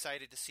really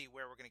excited to see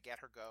where we're going to get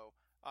her go.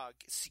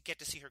 Get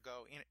to see her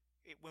go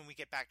when we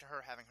get back to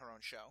her having her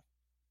own show.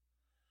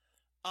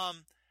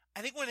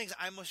 I think one of the things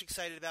I'm most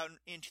excited about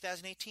in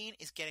 2018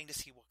 is getting to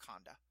see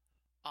Wakanda.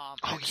 Oh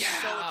I'm yeah,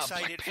 so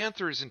excited. Black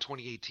Panther is in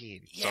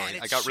 2018. Yeah, Sorry,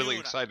 and I it's got really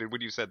soon. excited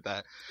when you said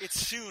that. It's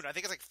soon. I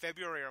think it's like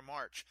February or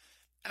March.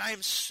 And I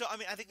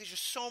mean, I think there's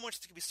just so much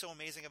that could be so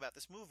amazing about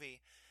this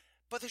movie.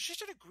 But there's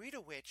just a degree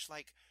to which,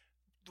 like,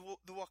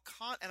 the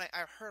Wakanda, and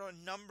I heard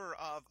a number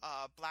of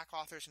black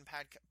authors and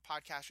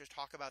podcasters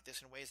talk about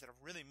this in ways that have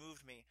really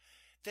moved me,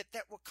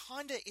 that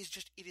Wakanda is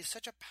just, it is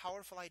such a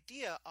powerful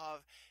idea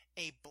of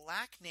a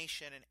black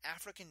nation, an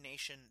African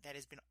nation that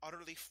has been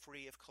utterly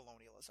free of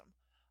colonialism.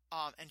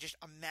 And just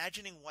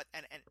imagining what,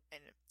 and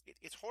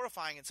it's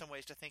horrifying in some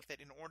ways to think that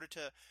in order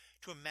to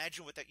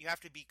imagine what that, you have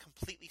to be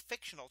completely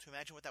fictional to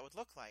imagine what that would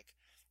look like.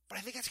 But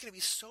I think that's going to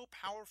be so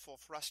powerful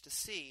for us to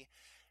see.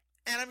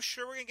 And I'm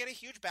sure we're going to get a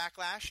huge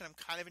backlash, and I'm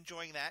kind of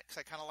enjoying that, because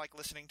I kind of like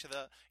listening to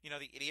the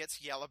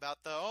idiots yell about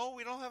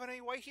we don't have any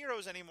white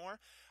heroes anymore.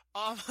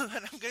 And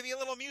I'm going to be a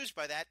little amused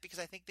by that, because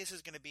I think this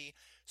is going to be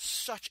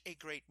such a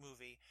great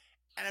movie.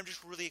 And I'm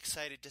just really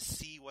excited to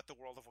see what the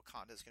world of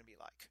Wakanda is going to be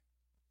like.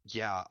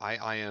 Yeah,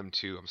 I am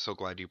too. I'm so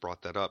glad you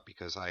brought that up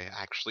because I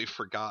actually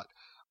forgot.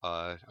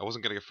 I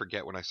wasn't going to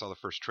forget when I saw the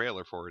first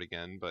trailer for it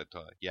again, but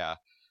yeah,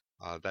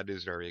 that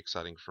is very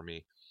exciting for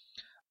me.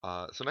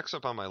 So next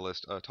up on my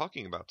list,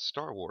 talking about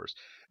Star Wars.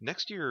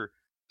 Next year,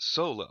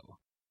 Solo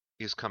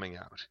is coming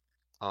out.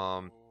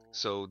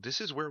 So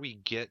this is where we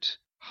get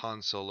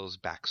Han Solo's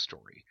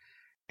backstory.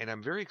 And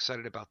I'm very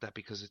excited about that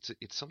because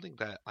it's something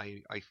that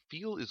I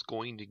feel is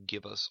going to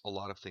give us a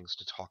lot of things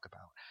to talk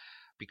about.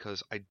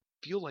 Because I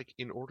feel like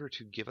in order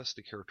to give us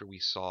the character we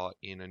saw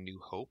in A New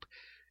Hope,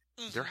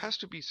 there has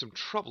to be some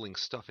troubling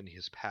stuff in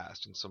his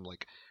past and some,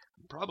 like,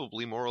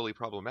 probably morally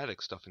problematic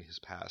stuff in his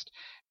past,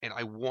 and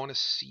I want to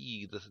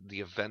see the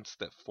events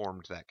that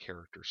formed that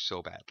character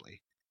so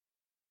badly.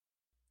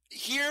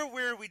 Here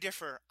where we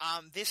differ,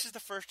 this is the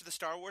first of the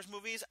Star Wars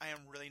movies I am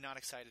really not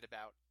excited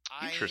about.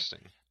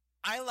 Interesting.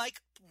 I like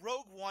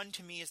Rogue One.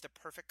 To me, is the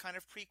perfect kind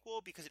of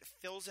prequel because it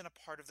fills in a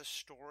part of the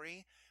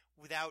story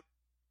without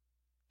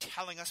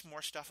telling us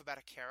more stuff about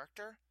a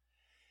character.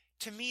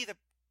 To me,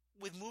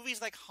 with movies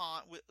like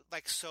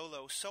like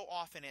Solo, so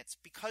often it's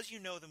because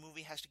the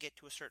movie has to get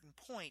to a certain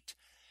point.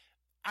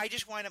 I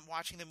just wind up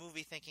watching the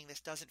movie thinking this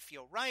doesn't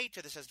feel right,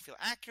 or this doesn't feel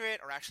accurate,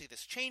 or actually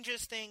this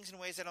changes things in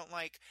ways I don't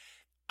like.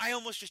 I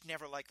almost just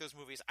never like those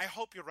movies. I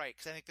hope you're right,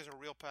 because I think there's a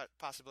real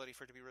possibility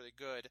for it to be really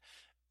good.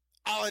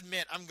 I'll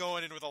admit I'm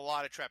going in with a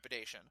lot of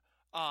trepidation.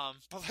 But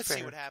let's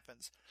see what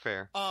happens.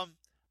 Fair.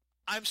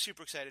 I'm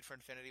super excited for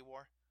Infinity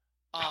War.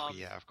 Oh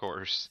yeah, of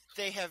course.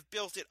 They have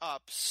built it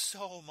up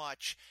so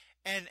much,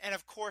 and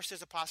of course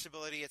there's a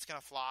possibility it's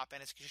going to flop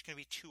and it's just going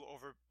to be too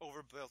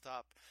over built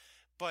up.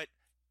 But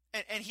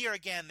And here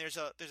again, there's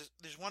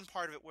one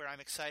part of it where I'm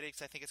excited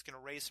because I think it's going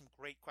to raise some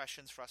great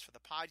questions for us for the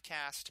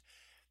podcast,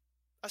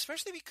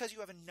 especially because you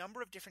have a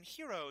number of different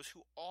heroes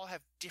who all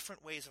have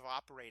different ways of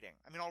operating.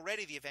 I mean,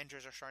 already the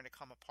Avengers are starting to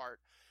come apart,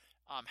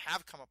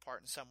 have come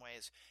apart in some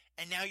ways,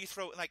 and now you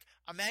throw, like,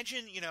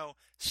 imagine,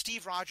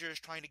 Steve Rogers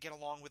trying to get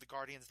along with the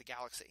Guardians of the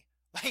Galaxy.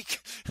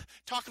 Like,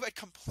 talk about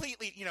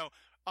completely,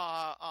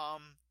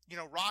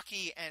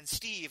 Rocky and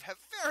Steve have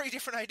very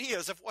different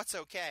ideas of what's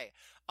okay.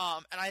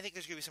 And I think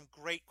there's going to be some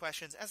great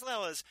questions, as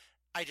well as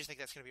I just think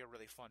that's going to be a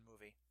really fun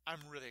movie. I'm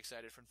really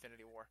excited for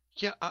Infinity War.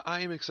 Yeah,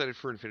 I am excited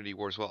for Infinity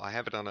War as well. I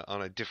have it on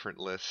a different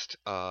list,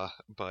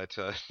 but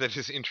that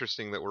is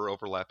interesting that we're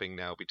overlapping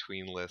now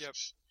between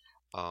lists.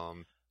 Yep.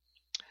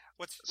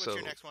 What's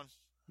your next one?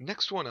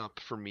 Next one up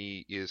for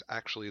me is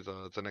actually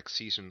the next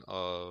season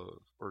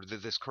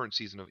this current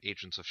season of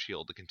Agents of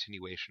S.H.I.E.L.D., the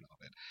continuation of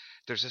it.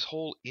 There's this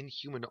whole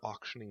Inhuman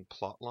auctioning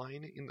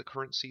plotline in the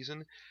current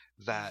season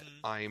that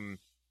I'm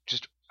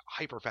just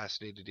hyper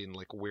fascinated in,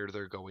 like, where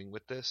they're going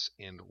with this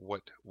and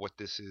what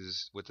this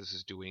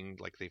is doing.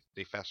 Like,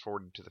 they fast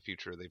forwarded to the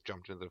future, they've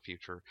jumped into the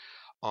future,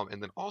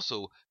 and then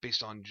also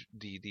based on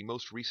the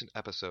most recent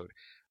episode,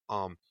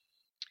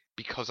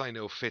 because I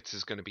know Fitz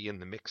is going to be in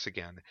the mix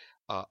again,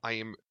 I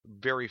am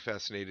very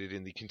fascinated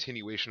in the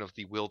continuation of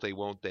the will they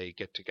won't they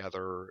get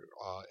together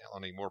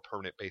on a more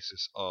permanent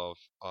basis of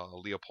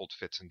Leopold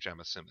Fitz and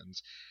Gemma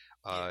Simmons.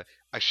 I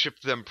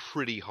shipped them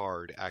pretty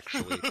hard,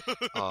 actually,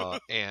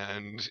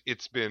 and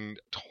it's been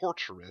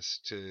torturous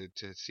to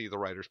see the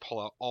writers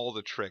pull out all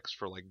the tricks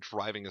for, like,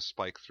 driving a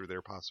spike through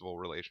their possible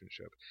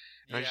relationship.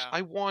 And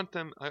I want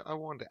them. I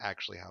want to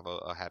actually have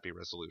a happy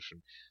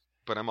resolution.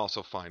 But I'm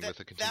also fine with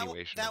a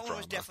continuation of drama. That one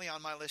was definitely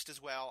on my list as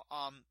well,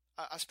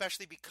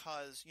 especially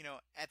because,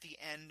 at the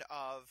end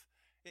of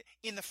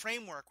 – in the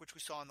framework, which we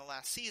saw in the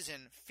last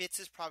season, Fitz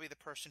is probably the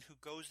person who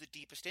goes the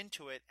deepest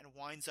into it and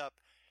winds up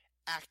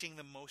acting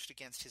the most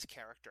against his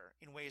character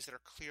in ways that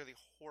are clearly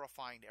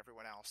horrifying to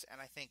everyone else.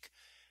 And I think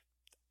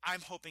 –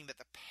 I'm hoping that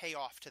the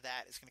payoff to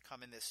that is going to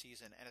come in this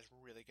season and is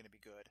really going to be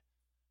good.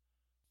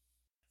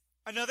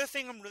 Another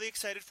thing I'm really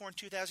excited for in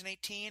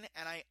 2018,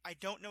 and I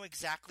don't know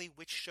exactly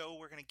which show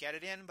we're going to get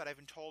it in, but I've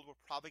been told we're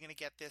probably going to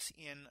get this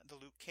in the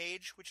Luke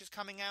Cage, which is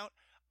coming out.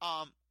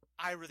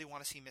 I really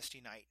want to see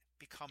Misty Knight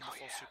become the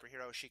full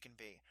superhero she can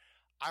be.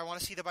 I want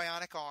to see the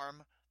bionic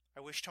arm.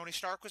 I wish Tony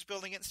Stark was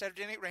building it instead of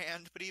Danny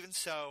Rand, but even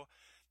so,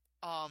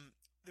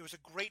 there was a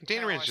great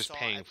Danny Rand's just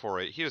paying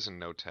for it. He doesn't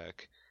know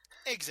tech.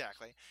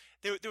 Exactly.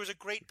 There was a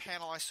great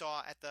panel I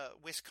saw at the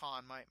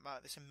WisCon,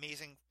 this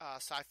amazing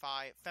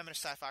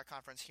feminist sci-fi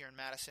conference here in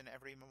Madison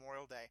every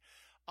Memorial Day,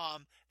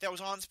 that was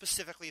on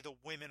specifically the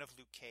women of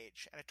Luke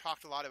Cage, and it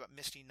talked a lot about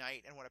Misty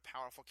Knight and what a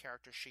powerful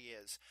character she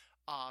is.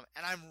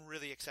 And I'm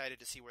really excited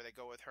to see where they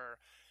go with her.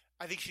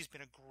 I think she's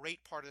been a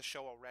great part of the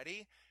show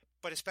already,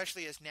 but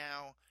especially as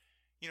now,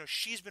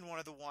 she's been one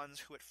of the ones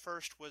who at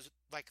first was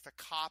like the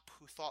cop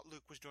who thought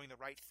Luke was doing the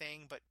right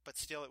thing, but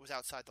still it was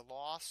outside the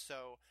law,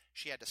 so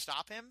she had to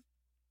stop him.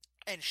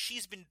 And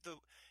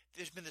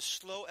there's been this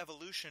slow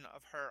evolution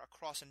of her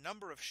across a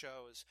number of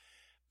shows,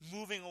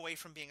 moving away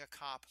from being a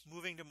cop,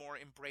 moving to more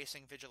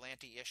embracing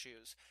vigilante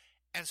issues.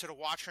 And so to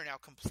watch her now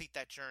complete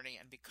that journey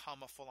and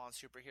become a full-on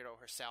superhero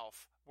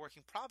herself,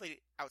 working probably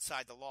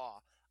outside the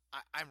law,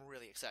 I'm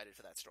really excited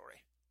for that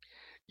story.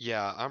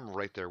 Yeah, I'm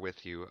right there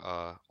with you,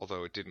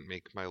 although it didn't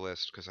make my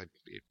list because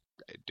it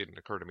didn't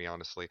occur to me,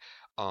 honestly.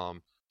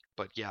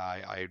 But yeah,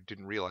 I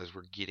didn't realize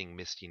we're getting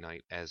Misty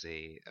Knight as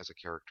a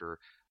character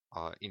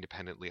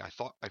independently.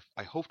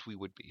 I hoped we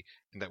would be,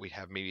 and that we'd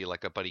have maybe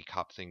like a buddy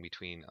cop thing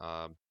between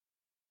oh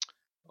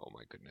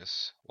my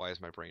goodness, why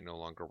is my brain no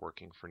longer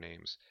working for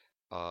names?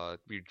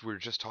 We were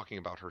just talking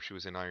about her. She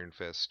was in Iron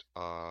Fist.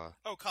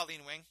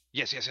 Colleen Wing.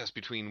 Yes,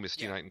 between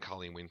Misty Knight and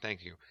Colleen Wing.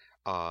 Thank you.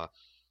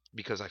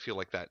 Because I feel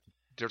like that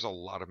there's a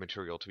lot of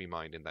material to be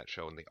mined in that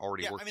show, and they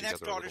already work together. That's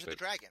Daughters of the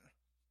Dragon.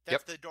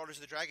 That's the Daughters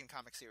of the Dragon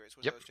comic series.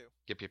 Was those two?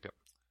 Yep.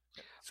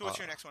 So what's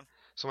your next one?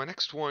 So my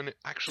next one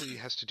actually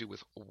has to do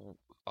with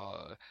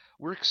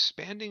we're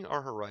expanding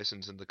our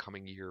horizons in the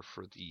coming year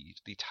for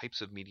the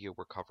types of media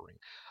we're covering.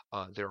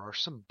 There are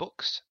some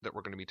books that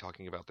we're going to be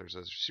talking about. There's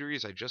a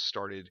series I just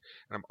started,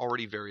 and I'm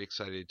already very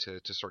excited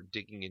to start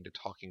digging into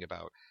talking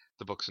about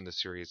the books in the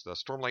series. The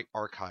Stormlight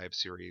Archive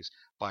series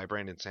by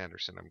Brandon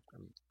Sanderson. I'm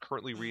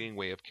currently reading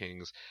Way of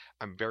Kings.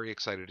 I'm very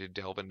excited to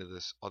delve into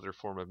this other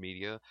form of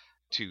media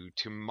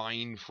to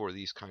mine for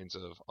these kinds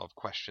of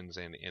questions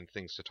and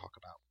things to talk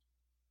about.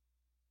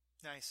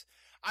 Nice.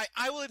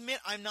 I will admit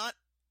I'm not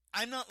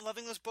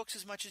loving those books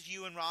as much as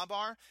you and Rob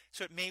are,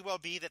 so it may well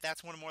be that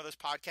that's one more of those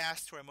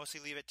podcasts where I mostly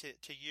leave it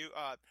to you.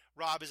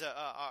 Rob is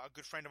a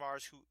good friend of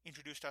ours who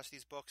introduced us to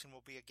these books and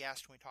will be a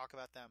guest when we talk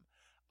about them.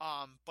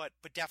 But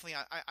definitely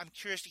I'm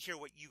curious to hear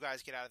what you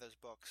guys get out of those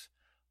books.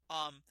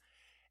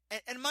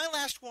 And my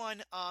last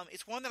one,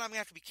 it's one that I'm going to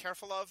have to be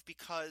careful of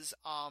because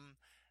I'll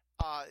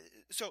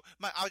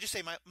just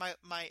say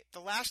the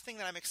last thing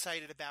that I'm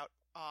excited about,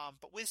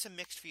 but with some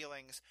mixed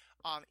feelings,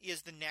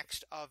 is the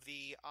next of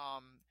the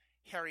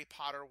Harry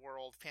Potter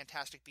world,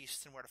 Fantastic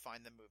Beasts and Where to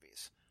Find Them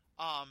movies.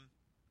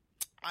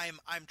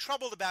 I'm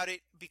troubled about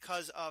it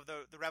because of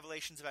the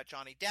revelations about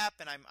Johnny Depp,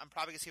 and I'm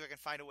probably gonna see if I can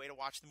find a way to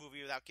watch the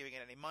movie without giving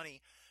it any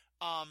money.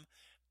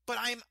 But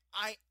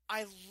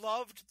I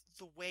loved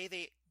the way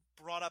they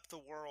brought up the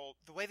world,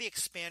 the way they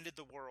expanded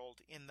the world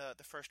in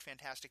the first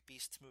Fantastic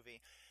Beasts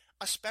movie,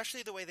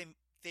 especially the way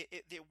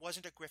it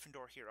wasn't a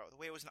Gryffindor hero, the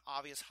way it was an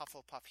obvious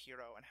Hufflepuff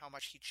hero, and how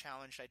much he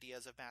challenged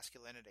ideas of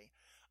masculinity.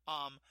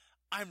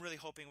 I'm really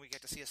hoping we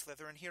get to see a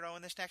Slytherin hero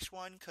in this next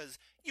one, because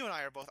you and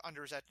I are both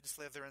underrepresented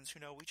Slytherins who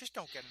know we just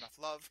don't get enough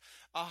love.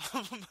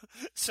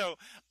 So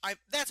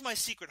that's my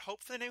secret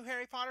hope for the new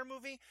Harry Potter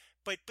movie.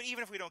 But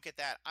even if we don't get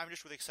that, I'm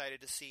just really excited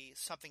to see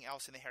something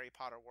else in the Harry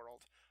Potter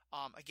world.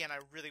 Again, I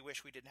really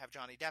wish we didn't have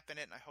Johnny Depp in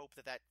it, and I hope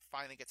that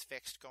finally gets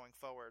fixed going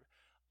forward.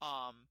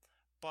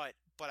 But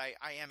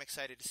I am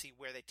excited to see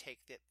where they take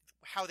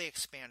how they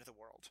expand the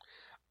world.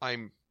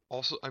 I'm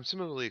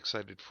similarly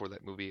excited for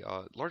that movie,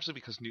 largely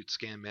because Newt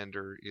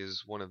Scamander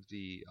is one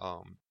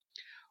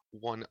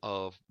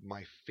of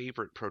my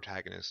favorite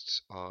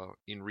protagonists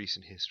in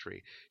recent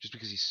history, just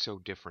because he's so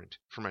different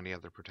from any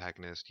other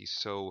protagonist.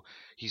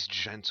 He's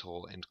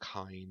gentle and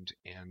kind,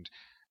 and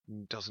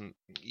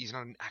he's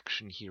not an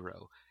action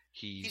hero.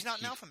 He's not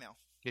an alpha male.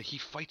 Yeah, he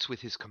fights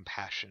with his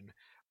compassion,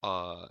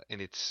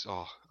 and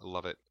I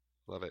love it.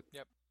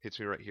 Yep. Hits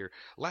me right here.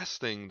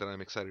 Last thing that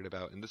I'm excited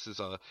about, and this is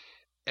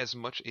as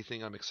much a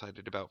thing I'm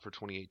excited about for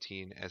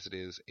 2018 as it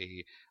is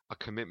a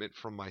commitment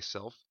from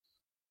myself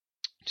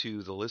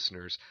to the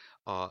listeners.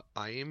 I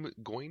am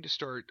going to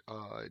start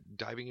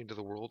diving into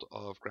the world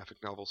of graphic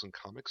novels and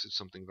comics. It's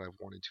something that I've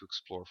wanted to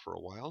explore for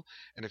a while,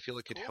 and I feel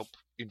like it'd help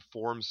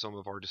inform some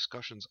of our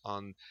discussions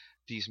on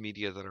these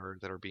media that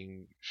are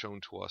being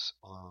shown to us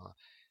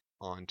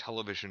on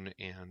television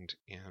and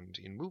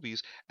in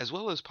movies, as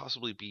well as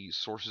possibly be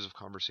sources of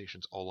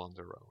conversations all on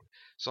their own.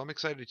 So I'm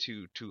excited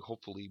to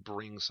hopefully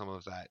bring some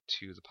of that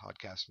to the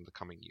podcast in the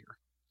coming year.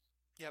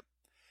 Yep.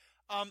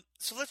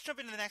 So let's jump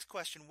into the next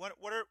question. What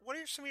are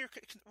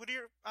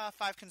your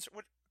five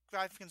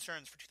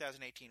concerns for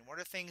 2018? What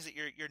are things that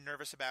you're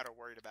nervous about or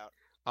worried about?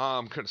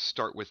 I'm going to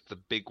start with the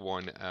big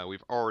one.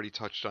 We've already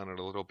touched on it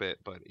a little bit,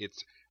 but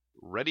it's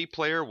Ready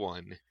Player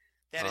One.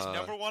 That is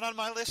number one on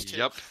my list,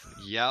 too.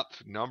 Yep.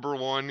 Number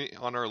one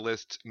on our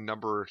list,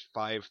 number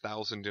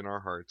 5,000 in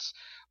our hearts.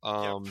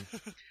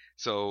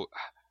 So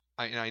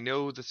I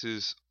know this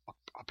is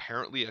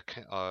apparently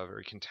a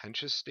very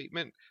contentious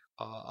statement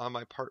on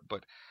my part,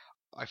 but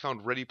I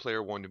found Ready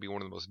Player One to be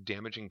one of the most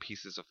damaging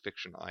pieces of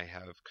fiction I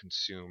have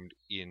consumed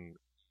in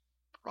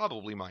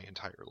probably my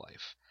entire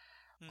life.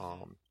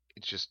 Mm-hmm.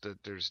 It's just that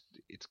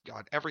it's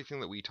got everything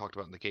that we talked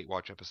about in the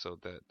Gatewatch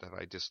episode that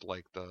I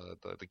dislike, the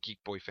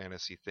Geek Boy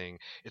fantasy thing.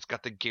 It's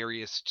got the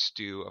gariest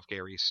stew of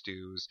Gary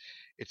stews.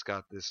 It's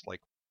got this like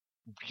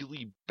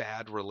really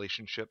bad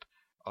relationship,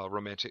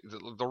 romantic.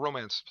 The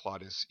romance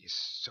plot is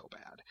so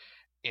bad.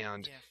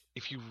 And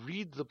if you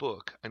read the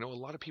book, I know a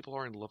lot of people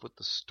are in love with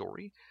the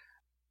story.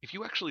 If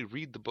you actually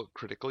read the book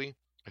critically,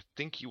 I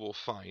think you will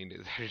find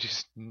that it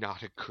is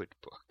not a good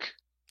book.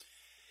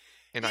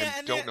 And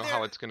I don't know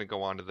how it's going to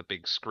go onto the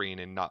big screen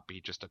and not be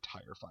just a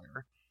tire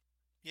fire.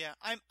 Yeah,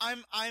 I'm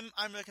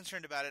really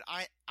concerned about it.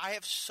 I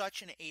have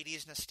such an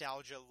 80s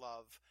nostalgia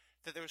love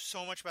that there was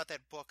so much about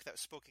that book that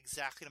spoke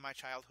exactly to my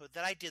childhood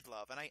that I did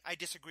love, and I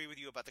disagree with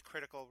you about the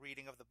critical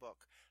reading of the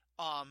book.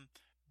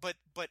 But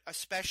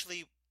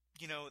especially,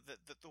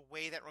 the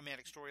way that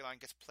romantic storyline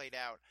gets played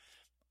out.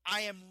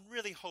 I am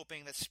really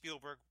hoping that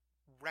Spielberg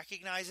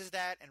recognizes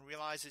that and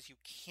realizes you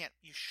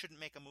shouldn't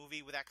make a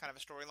movie with that kind of a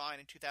storyline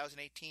in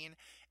 2018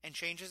 and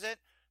changes it,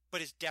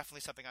 but it's definitely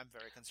something I'm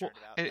very concerned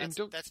about.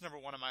 That's number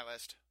one on my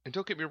list. And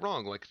don't get me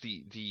wrong, like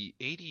the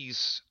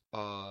 80s,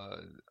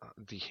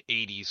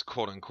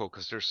 quote unquote,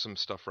 because there's some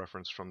stuff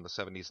referenced from the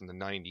 70s and the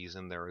 90s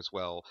in there as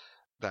well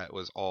that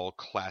was all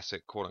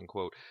classic, quote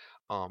unquote.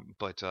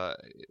 But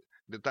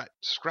that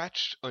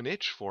scratched an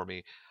itch for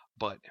me,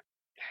 but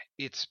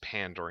it's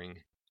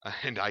pandering,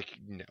 and I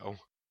know.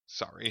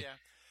 Sorry. Yeah.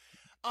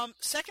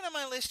 Second on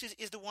my list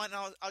is the one,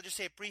 and I'll just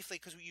say it briefly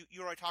because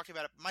you already talked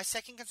about it. My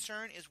second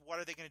concern is what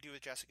are they going to do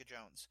with Jessica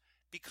Jones?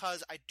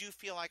 Because I do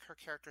feel like her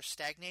character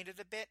stagnated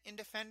a bit in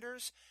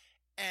Defenders,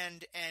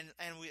 and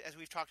as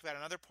we've talked about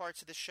in other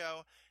parts of the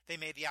show, they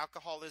made the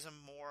alcoholism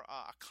more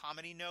a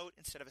comedy note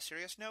instead of a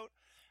serious note.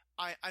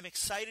 I'm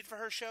excited for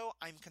her show.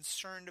 I'm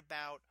concerned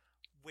about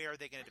where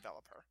they're going to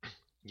develop her.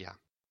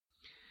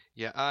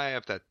 Yeah, I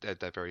have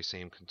that very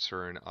same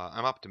concern.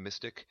 I'm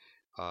optimistic.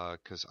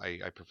 Because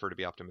I prefer to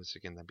be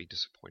optimistic and then be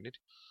disappointed.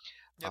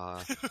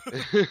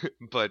 Yep.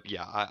 But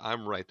yeah,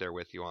 I'm right there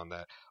with you on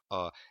that.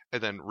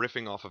 And then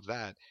riffing off of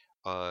that,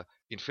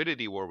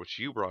 Infinity War, which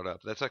you brought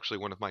up, that's actually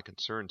one of my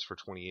concerns for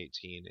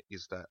 2018,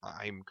 is that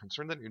I'm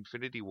concerned that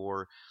Infinity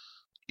War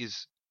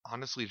is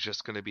honestly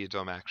just going to be a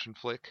dumb action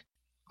flick.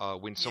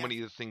 When so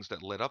many of the things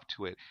that led up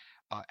to it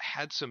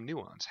had some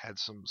nuance, had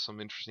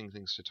some interesting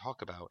things to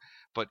talk about,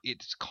 but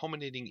it's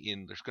culminating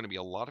in there's going to be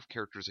a lot of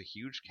characters, a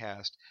huge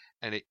cast,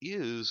 and it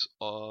is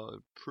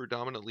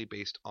predominantly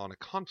based on a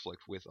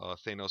conflict with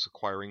Thanos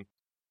acquiring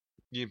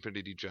the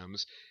Infinity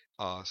Gems,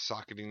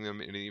 socketing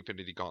them in the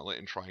Infinity Gauntlet,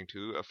 and trying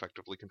to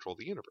effectively control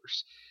the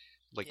universe.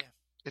 Like, Yeah.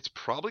 it's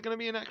probably going to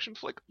be an action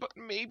flick, but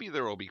maybe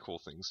there will be cool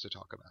things to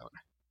talk about.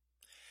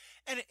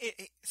 And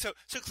so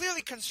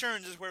clearly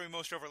concerns is where we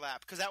most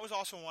overlap, because that was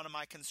also one of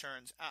my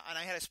concerns, and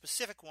I had a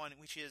specific one,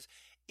 which is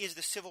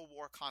the Civil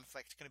War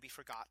conflict going to be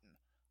forgotten?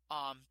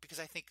 Because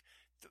I think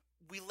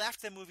we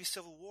left the movie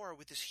Civil War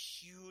with this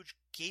huge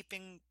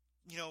gaping,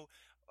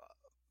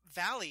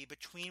 valley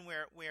between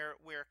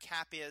where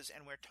Cap is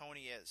and where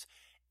Tony is,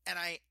 and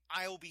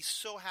I will be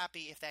so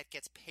happy if that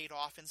gets paid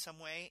off in some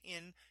way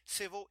in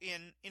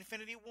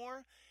Infinity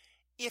War,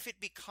 if it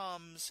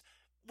becomes,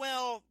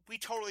 well, we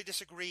totally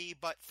disagree,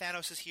 but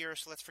Thanos is here,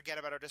 so let's forget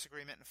about our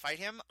disagreement and fight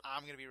him.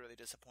 I'm going to be really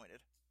disappointed.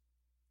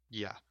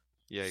 Yeah.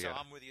 So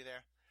I'm with you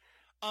there.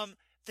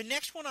 The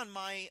next one on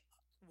my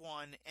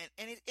one,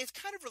 and it's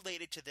kind of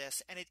related to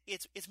this, and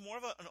it's more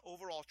of an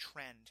overall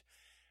trend,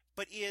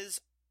 but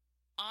is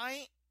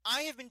I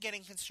have been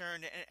getting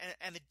concerned,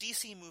 and the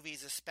DC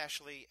movies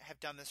especially have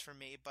done this for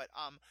me, but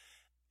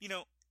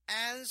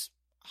as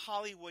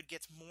Hollywood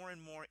gets more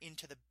and more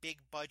into the big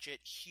budget,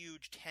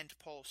 huge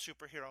tentpole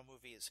superhero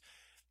movies,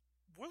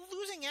 we're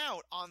losing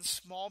out on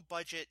small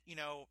budget,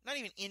 not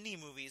even indie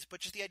movies, but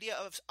just the idea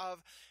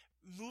of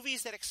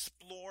movies that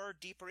explore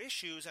deeper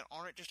issues and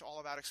aren't just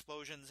all about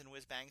explosions and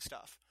whiz-bang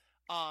stuff.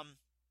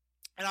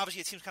 And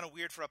obviously it seems kind of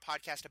weird for a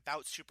podcast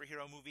about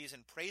superhero movies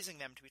and praising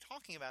them to be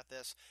talking about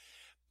this,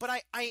 but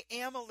I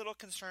am a little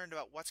concerned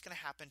about what's going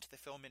to happen to the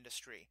film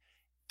industry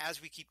as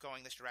we keep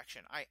going this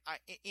direction.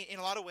 In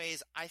a lot of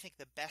ways, I think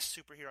the best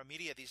superhero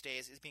media these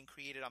days is being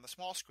created on the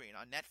small screen,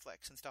 on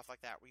Netflix and stuff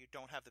like that, where you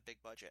don't have the big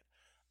budget.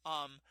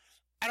 I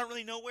don't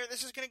really know where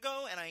this is going to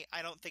go, and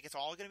I don't think it's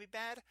all going to be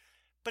bad,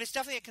 but it's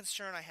definitely a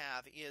concern I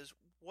have, is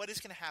what is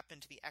going to happen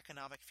to the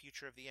economic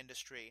future of the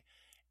industry,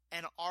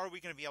 and are we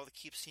going to be able to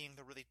keep seeing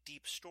the really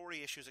deep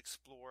story issues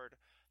explored,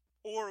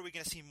 or are we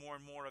going to see more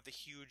and more of the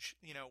huge,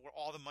 where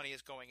all the money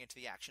is going into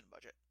the action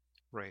budget?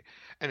 Right.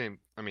 And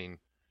I mean,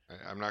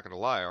 I'm not going to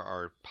lie,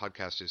 our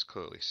podcast is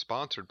clearly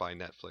sponsored by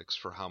Netflix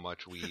for how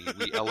much we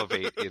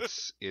elevate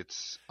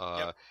its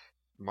Yep.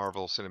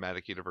 Marvel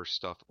Cinematic Universe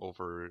stuff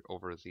over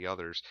the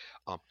others.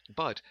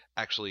 But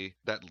actually,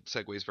 that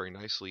segues very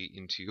nicely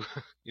into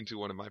into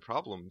one of my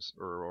problems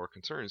or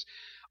concerns.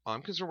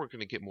 I'm concerned we're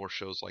going to get more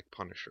shows like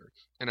Punisher.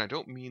 And I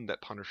don't mean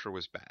that Punisher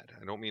was bad.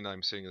 I don't mean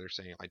I'm sitting there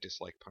saying I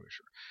dislike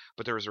Punisher.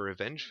 But there is a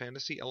revenge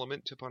fantasy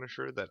element to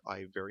Punisher that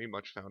I very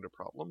much found a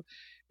problem.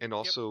 And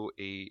also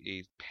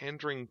a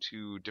pandering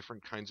to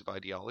different kinds of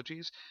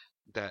ideologies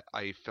that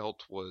I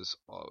felt was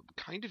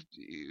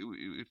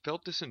it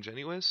felt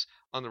disingenuous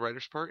on the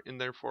writer's part, and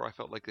therefore I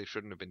felt like they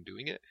shouldn't have been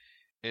doing it.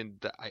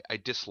 And I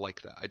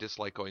dislike that. I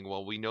dislike going,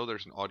 well, we know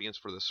there's an audience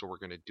for this, so we're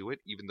going to do it,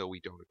 even though we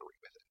don't agree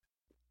with it.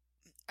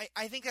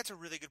 I think that's a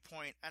really good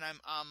point, and I'm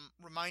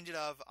reminded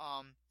of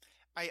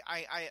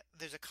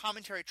there's a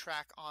commentary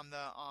track on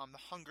the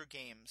Hunger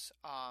Games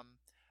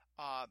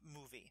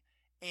movie,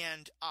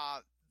 and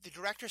the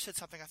director said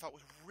something I thought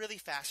was really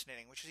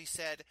fascinating, which is he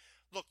said,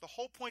 look, the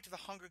whole point of the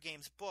Hunger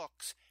Games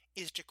books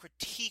is to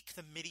critique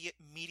the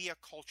media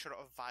culture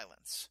of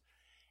violence,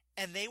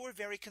 and they were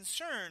very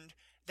concerned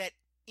that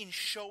in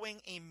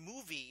showing a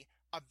movie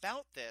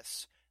about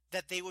this,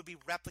 that they would be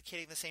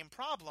replicating the same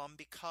problem,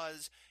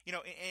 because,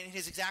 and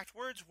his exact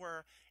words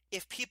were,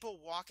 if kids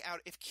walk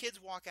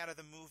out of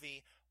the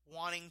movie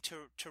wanting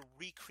to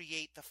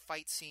recreate the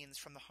fight scenes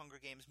from the Hunger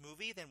Games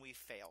movie, then we've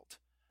failed.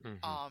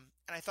 Mm-hmm.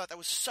 And I thought that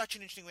was such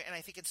an interesting way, and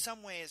I think in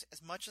some ways,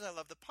 as much as I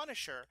love The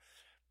Punisher,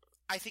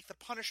 I think The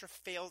Punisher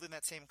failed in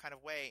that same kind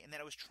of way, in that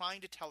it was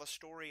trying to tell a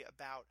story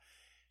about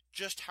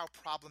just how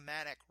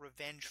problematic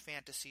revenge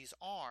fantasies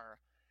are,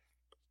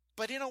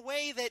 but in a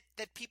way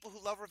that people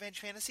who love revenge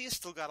fantasies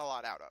still got a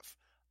lot out of.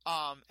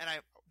 And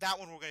that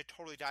one we're going to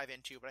totally dive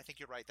into, but I think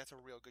you're right. That's a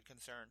real good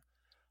concern.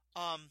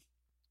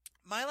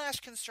 My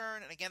last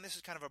concern, and again, this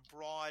is kind of a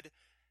broad,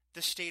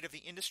 the state of the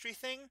industry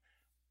thing,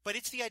 but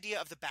it's the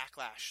idea of the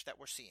backlash that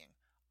we're seeing.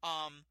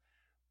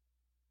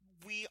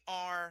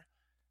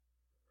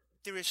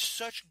 There is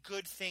such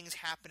good things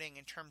happening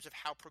in terms of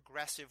how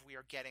progressive we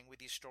are getting with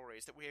these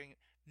stories, that we're getting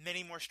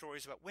many more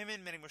stories about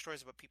women, many more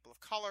stories about people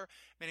of color,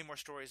 many more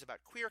stories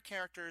about queer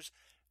characters,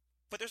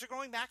 but there's a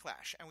growing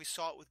backlash, and we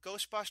saw it with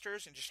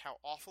Ghostbusters and just how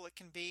awful it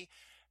can be.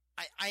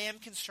 I am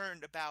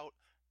concerned about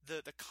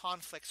the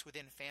conflicts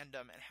within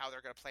fandom and how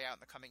they're going to play out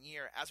in the coming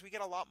year, as we get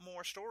a lot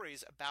more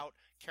stories about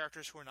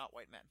characters who are not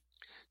white men.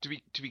 To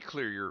be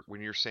clear,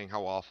 when you're saying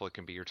how awful it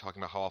can be, you're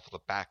talking about how awful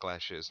the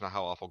backlash is, not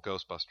how awful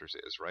Ghostbusters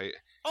is, right?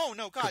 Oh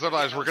no, God! Because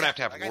otherwise, we're going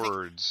exactly. to have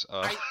words.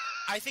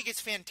 I think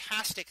it's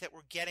fantastic that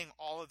we're getting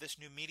all of this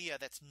new media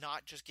that's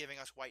not just giving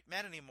us white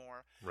men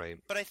anymore. Right.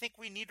 But I think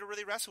we need to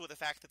really wrestle with the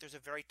fact that there's a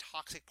very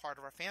toxic part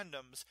of our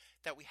fandoms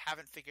that we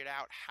haven't figured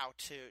out how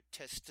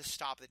to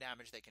stop the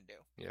damage they can do.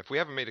 Yeah, if we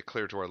haven't made it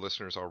clear to our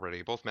listeners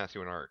already, both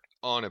Matthew and Art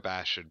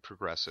unabashed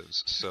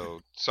progressives.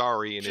 So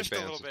sorry in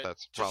advance if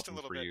that's a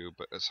problem for you,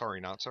 but sorry,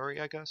 not sorry,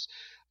 I guess.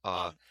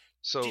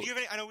 So did you have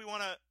any? I know we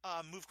want to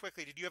move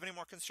quickly. Did you have any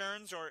more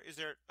concerns, or is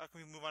there?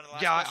 Can we move on to the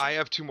last? Yeah, question? I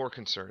have two more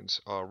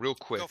concerns. Real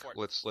quick, Go for it.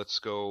 let's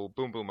go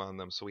boom boom on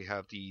them. So we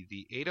have the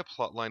Ada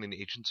plotline in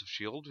Agents of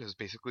Shield has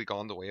basically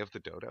gone the way of the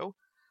dodo,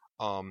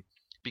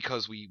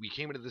 because we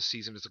came into this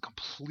season as a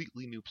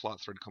completely new plot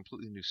thread,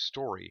 completely new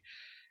story,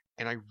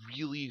 and I'm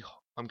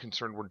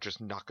concerned we're just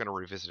not going to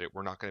revisit it.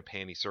 We're not going to pay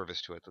any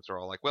service to it. That they're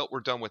all like, well, we're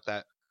done with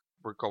that.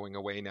 We're going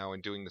away now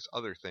and doing this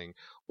other thing,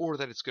 or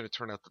that it's going to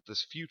turn out that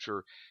this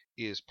future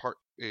is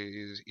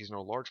in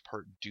a large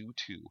part due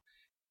to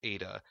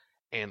Ada,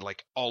 and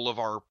like all of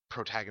our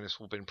protagonists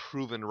will have been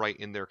proven right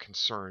in their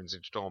concerns.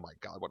 And oh my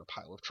god, what a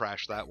pile of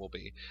trash that will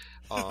be.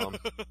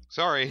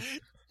 Sorry,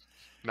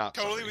 not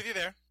totally sorry. with you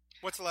there.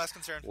 What's the last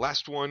concern?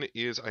 Last one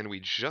is, and we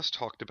just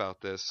talked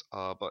about this,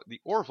 but the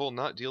Orville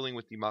not dealing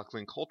with the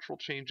Moclan cultural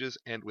changes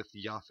and with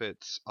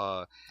Yaphet's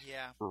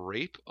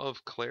rape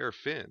of Claire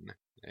Finn.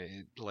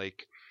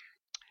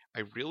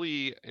 I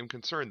really am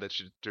concerned that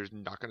they're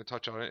not going to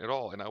touch on it at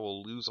all, and I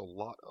will lose a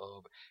lot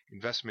of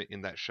investment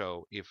in that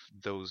show if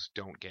those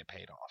don't get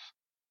paid off.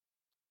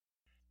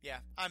 Yeah,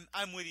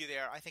 I'm with you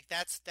there. I think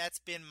that's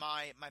been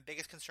my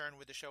biggest concern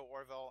with the show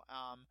Orville.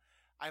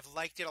 I've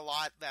liked it a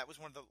lot. That was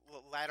one of the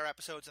latter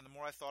episodes, and the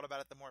more I thought about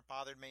it, the more it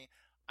bothered me.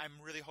 I'm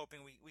really hoping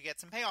we get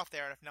some payoff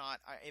there, and if not,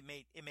 it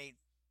may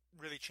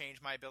really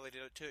change my ability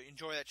to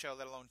enjoy that show,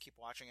 let alone keep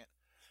watching it.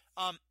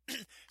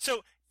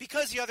 So,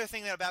 because the other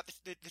thing about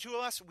the two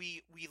of us,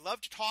 we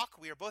love to talk.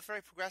 We are both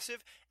very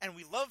progressive, and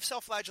we love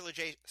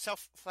self-flagellation.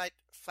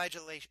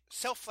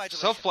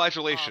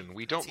 Self-flagellation.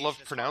 We don't love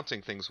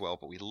pronouncing things well,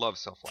 but we love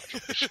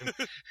self-flagellation.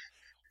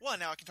 Well,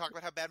 now I can talk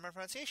about how bad my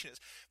pronunciation is.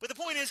 But the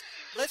point is,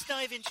 let's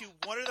dive into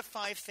what are the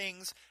 5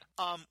 things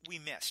we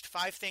missed.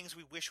 5 things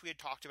we wish we had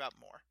talked about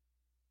more.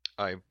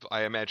 I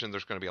imagine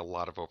there's going to be a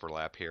lot of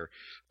overlap here.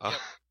 Yep.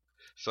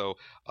 So,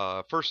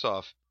 first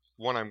off,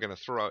 one I'm going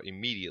to throw out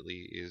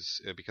immediately is,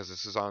 because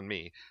this is on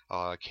me,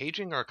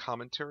 caging our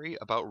commentary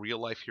about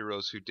real-life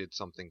heroes who did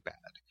something bad.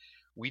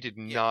 We did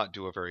not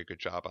do a very good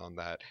job on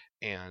that,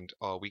 and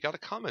we got a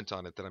comment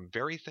on it that I'm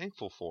very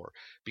thankful for,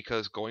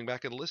 because going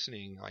back and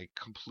listening, I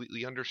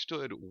completely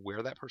understood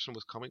where that person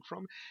was coming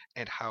from,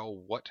 and how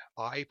what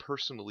I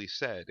personally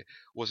said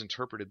was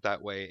interpreted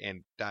that way,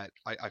 and that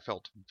I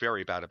felt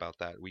very bad about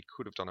that. We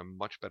could have done a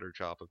much better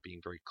job of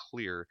being very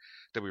clear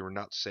that we were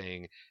not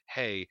saying,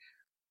 hey,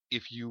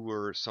 if you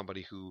were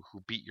somebody who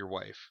beat your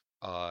wife,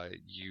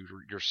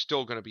 you're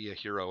still going to be a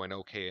hero and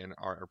okay in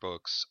our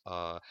books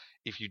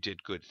if you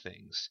did good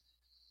things.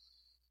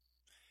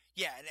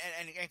 Yeah,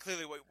 and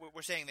clearly what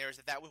we're saying there is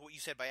that was what you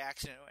said by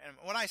accident. And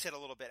when I said a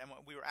little bit, and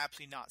we were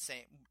absolutely not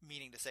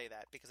meaning to say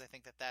that, because I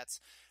think that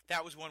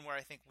was one where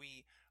I think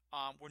we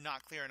were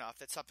not clear enough.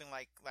 That something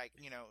like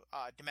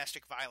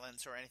domestic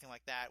violence or anything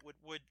like that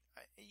would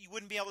you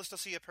wouldn't be able to still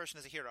see a person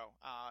as a hero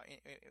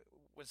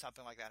when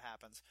something like that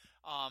happens.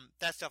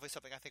 That's definitely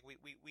something I think we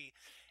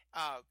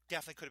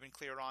definitely could have been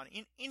clearer on.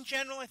 In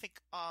general, I think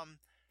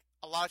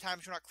a lot of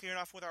times we're not clear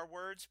enough with our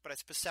words, but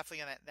it's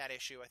specifically on that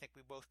issue. I think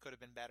we both could have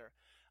been better.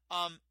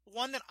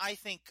 One that I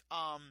think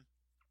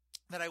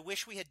that I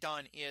wish we had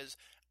done is,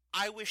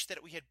 I wish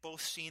that we had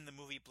both seen the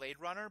movie Blade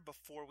Runner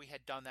before we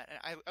had done that. And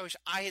I wish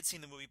I had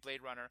seen the movie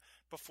Blade Runner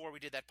before we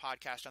did that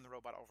podcast on the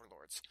Robot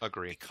Overlords.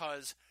 Agree.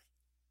 Because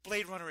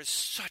Blade Runner is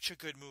such a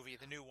good movie,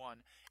 the new one,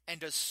 and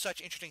does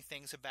such interesting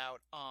things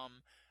about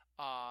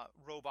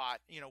robot,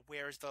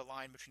 where's the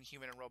line between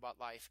human and robot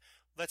life.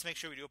 Let's make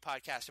sure we do a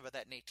podcast about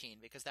that in 18,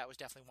 because that was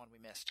definitely one we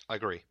missed.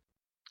 Agree.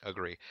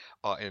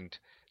 And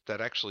that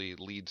actually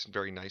leads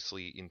very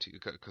nicely into,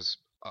 because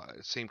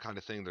same kind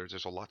of thing,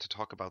 there's a lot to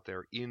talk about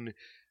there in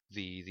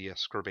the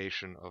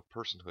ascribation of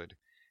personhood,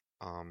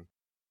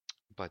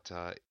 but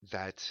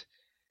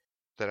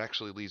that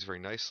actually leads very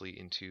nicely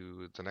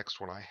into the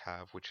next one I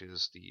have, which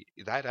is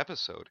that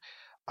episode.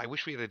 I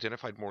wish we had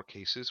identified more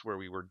cases where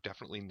we were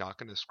definitely not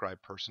going to ascribe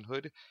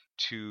personhood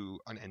to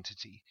an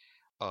entity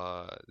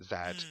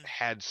that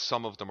had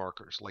some of the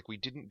markers. Like, we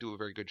didn't do a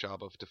very good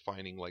job of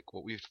defining, like,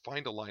 what we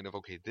find a line of,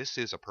 okay, this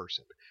is a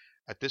person.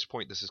 At this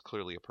point, this is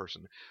clearly a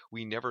person.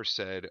 We never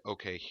said,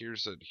 okay,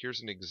 here's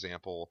an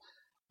example.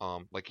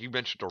 Like you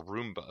mentioned a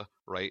Roomba,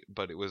 right?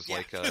 But it was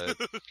like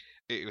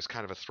it was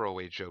kind of a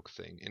throwaway joke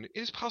thing. And it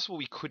is possible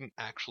we couldn't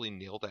actually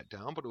nail that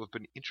down, but it would have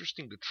been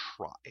interesting to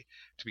try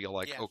to be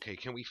like, okay,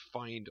 can we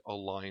find a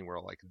line where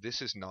like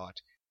this is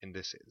not and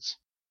this is?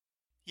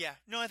 Yeah,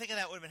 no, I think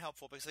that would have been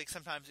helpful, because like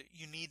sometimes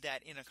you need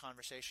that in a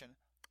conversation.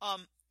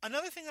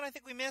 Another thing that I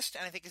think we missed,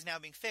 and I think is now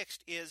being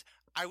fixed, is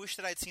I wish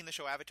that I'd seen the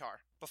show Avatar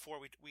before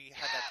we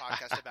had that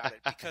podcast about it,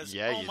 because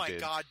oh my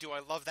god, do I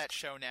love that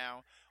show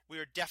now. We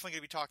are definitely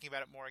going to be talking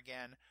about it more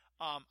again.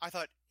 I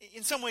thought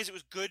in some ways it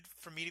was good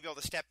for me to be able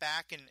to step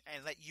back and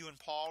let you and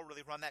Paul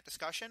really run that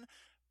discussion.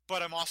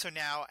 But I'm also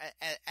now,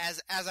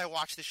 as I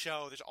watch the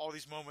show, there's all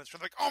these moments where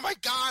I'm like, oh my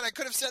God, I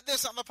could have said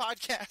this on the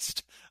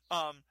podcast.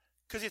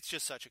 Because it's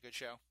just such a good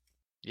show.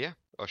 Yeah,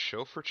 a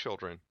show for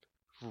children,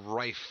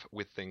 rife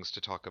with things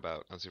to talk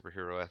about on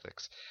superhero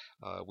ethics.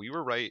 We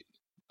were right,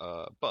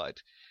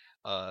 but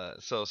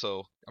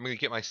so I'm gonna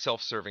get my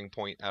self-serving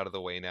point out of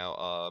the way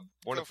now.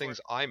 One Go of the for things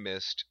it. I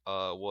missed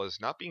was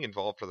not being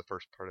involved for the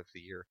first part of the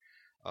year,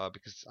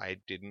 because I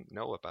didn't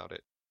know about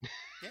it.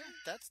 Yeah,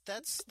 that's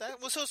that.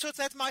 Well, so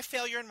that's my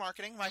failure in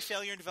marketing, my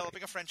failure in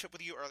developing a friendship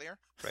with you earlier.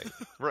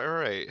 Right,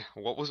 right.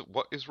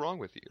 What is wrong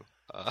with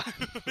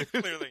you?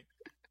 Clearly.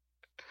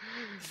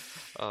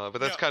 But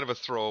that's kind of a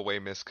throwaway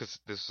miss because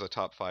this is a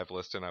top 5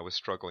 list, and I was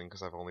struggling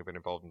because I've only been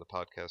involved in the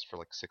podcast for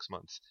like 6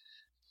 months.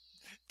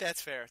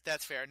 That's fair.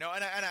 That's fair. No,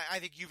 and I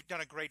think you've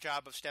done a great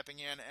job of stepping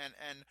in.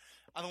 And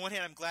on the one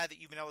hand, I'm glad that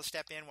you've been able to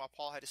step in while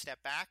Paul had to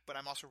step back. But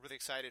I'm also really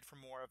excited for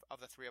more of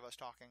the three of us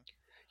talking.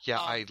 Yeah,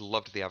 I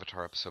loved the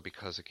Avatar episode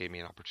because it gave me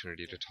an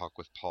opportunity to talk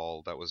with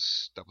Paul. That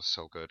was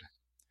so good.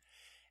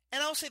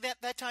 And I'll say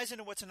that ties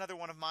into what's another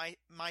one of my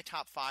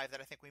top 5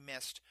 that I think we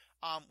missed,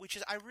 which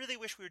is I really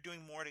wish we were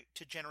doing more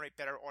to generate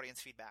better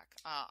audience feedback.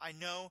 I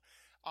know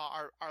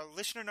our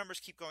listener numbers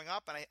keep going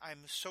up, and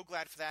I'm so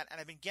glad for that. And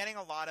I've been getting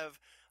a lot of,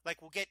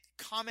 like, we'll get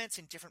comments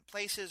in different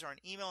places or an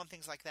email and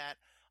things like that.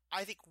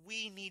 I think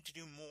we need to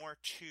do more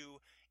to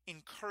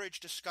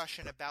encourage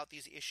discussion about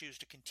these issues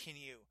to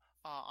continue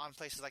on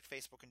places like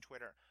Facebook and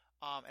Twitter.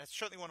 And it's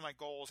certainly one of my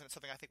goals, and it's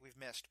something I think we've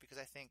missed, because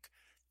I think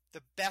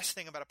the best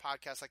thing about a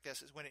podcast like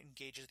this is when it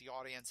engages the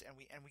audience and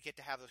we get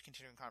to have those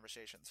continuing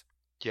conversations.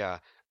 Yeah,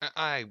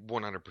 I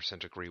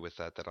 100% agree with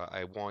that. That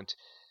I want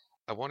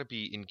to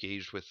be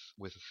engaged with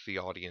the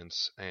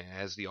audience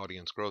as the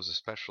audience grows,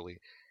 especially,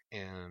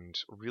 and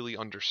really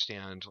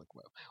understand like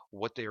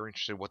what they're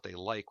interested in, what they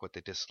like, what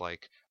they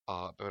dislike,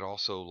 but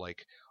also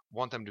like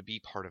want them to be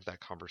part of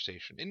that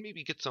conversation and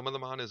maybe get some of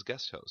them on as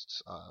guest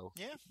hosts.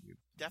 Yeah, you,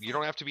 definitely. you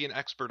don't have to be an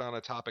expert on a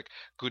topic.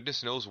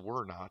 Goodness knows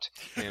we're not,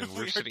 and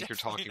we're sitting here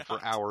talking not. for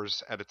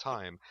hours at a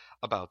time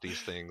about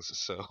these things.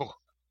 So,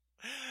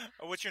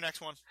 what's your next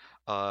one?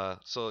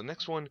 So the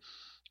next one,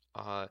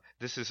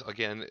 this is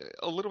again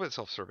a little bit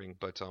self-serving,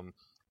 but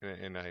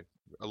and I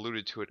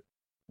alluded to it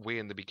way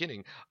in the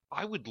beginning.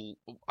 I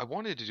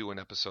wanted to do an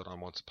episode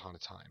on Once Upon a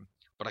Time,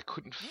 but I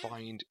couldn't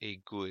find a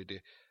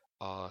good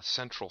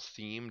central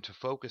theme to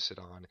focus it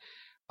on,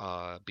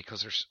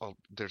 because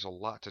there's a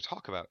lot to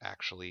talk about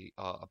actually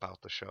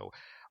about the show.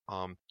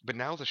 But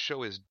now the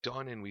show is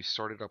done and we've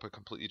started up a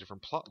completely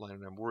different plot line,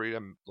 and I'm worried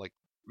I'm like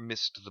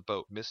missed the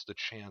boat, missed the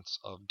chance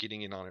of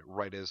getting in on it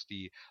right as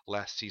the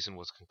last season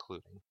was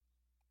concluding.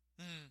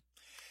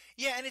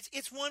 Yeah, and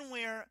it's one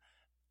where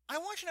I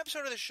watched an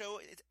episode of the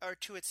show or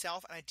two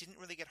itself, and I didn't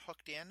really get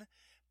hooked in.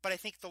 But I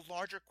think the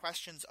larger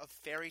questions of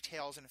fairy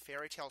tales and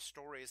fairy tale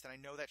stories that I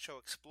know that show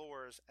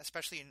explores,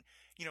 especially in,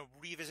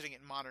 revisiting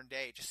it in modern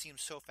day, just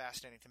seems so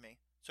fascinating to me.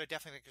 So I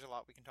definitely think there's a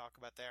lot we can talk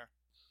about there.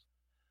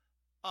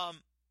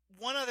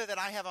 One other that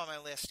I have on my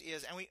list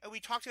is, and we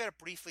talked about it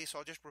briefly, so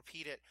I'll just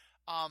repeat it.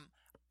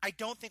 I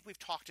don't think we've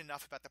talked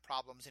enough about the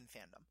problems in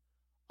fandom.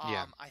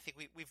 Yeah. I think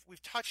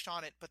we've touched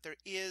on it, but there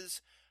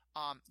is.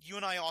 You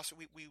and I also,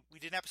 we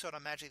did an episode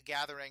on Magic the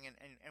Gathering,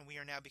 and we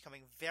are now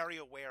becoming very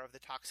aware of the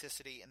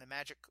toxicity in the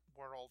Magic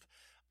world.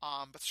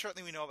 But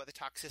certainly we know about the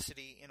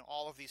toxicity in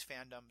all of these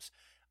fandoms.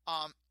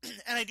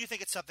 And I do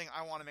think it's something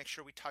I want to make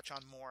sure we touch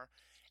on more.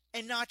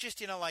 And not just,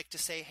 to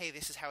say, hey,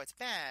 this is how it's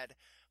bad,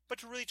 but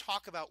to really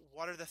talk about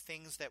what are the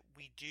things that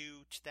we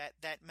do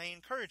that may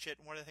encourage it,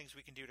 and what are the things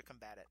we can do to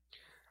combat it.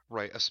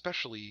 Right,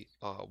 especially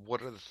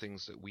what are the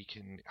things that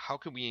how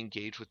can we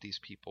engage with these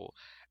people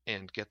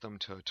and get them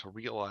to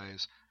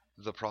realize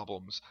the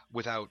problems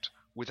without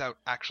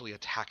actually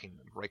attacking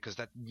them, right? Because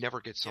that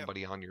never gets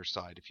somebody on your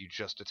side if you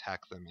just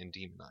attack them and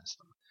demonize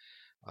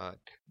them.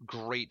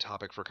 Great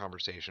topic for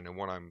conversation, and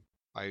one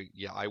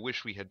I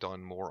wish we had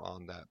done more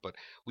on that, but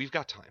we've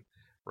got time,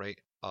 right?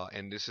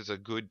 And this is a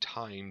good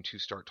time to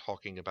start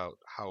talking about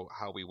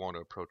how we want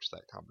to approach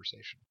that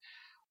conversation.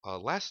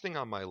 Last thing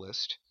on my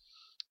list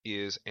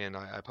is, and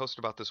I posted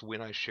about this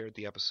when I shared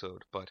the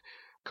episode, but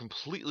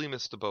completely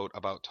missed the boat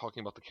about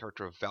talking about the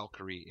character of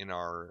Valkyrie in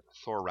our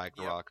Thor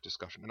Ragnarok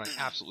discussion, and I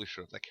absolutely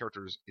should have. That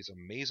character is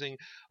amazing,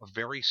 a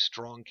very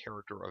strong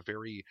character, a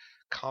very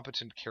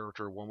competent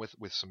character, one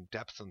with some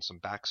depth and some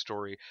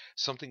backstory,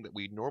 something that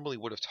we normally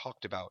would have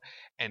talked about,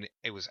 and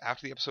it was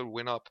after the episode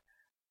went up,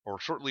 or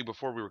shortly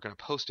before we were going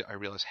to post it, I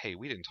realized, hey,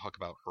 we didn't talk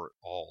about her at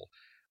all,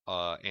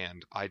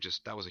 and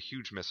that was a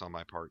huge miss on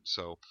my part,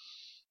 so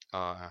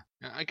I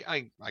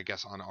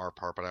guess on our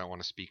part, but I don't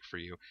want to speak for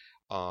you.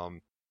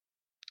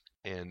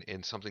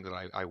 And something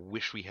that I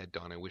wish we had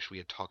done. I wish we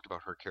had talked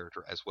about her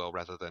character as well,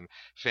 rather than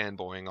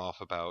fanboying off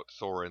about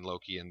Thor and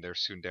Loki and their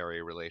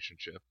tsundere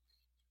relationship.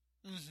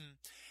 Hmm.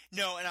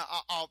 No, and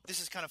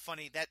this is kind of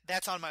funny.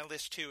 That's on my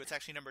list too. It's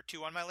actually number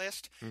 2 on my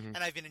list, Hmm. and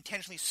I've been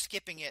intentionally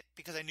skipping it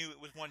because I knew it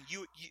was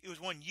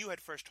one you had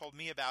first told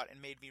me about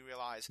and made me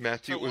realize. So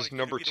Matthew, I it was wanted you to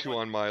number be the 2 one.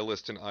 on my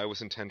list, and I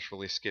was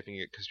intentionally skipping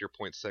it because your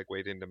point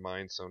segued into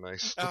mine so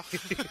nicely. Oh.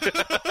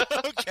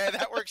 Okay,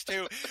 that works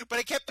too. But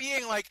it kept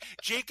being like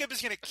Jacob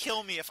is going to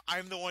kill me if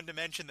I'm the one to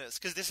mention this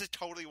because this is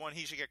totally one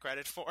he should get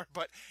credit for.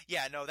 But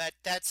yeah, no,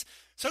 that's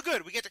so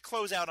good. We get to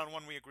close out on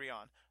one we agree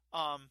on.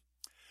 Um,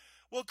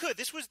 Well, good.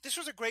 This was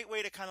a great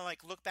way to kind of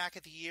like look back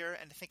at the year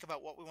and to think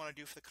about what we want to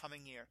do for the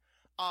coming year.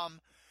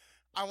 Um,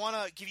 I want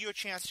to give you a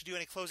chance to do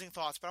any closing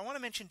thoughts, but I want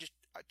to mention just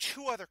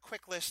 2 other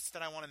quick lists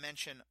that I want to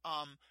mention,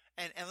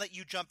 and let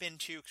you jump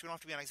into because we don't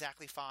have to be on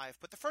exactly 5.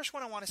 But the first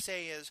one I want to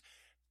say is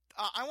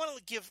I want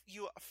to give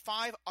you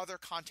 5 other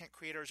content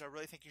creators I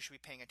really think you should be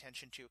paying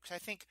attention to because I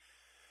think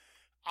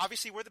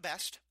obviously we're the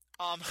best.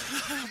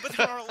 But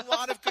there are a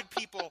lot of good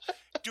people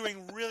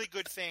doing really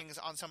good things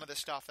on some of this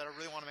stuff that I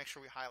really want to make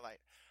sure we highlight.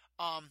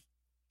 Um,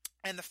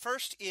 and the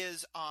first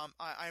is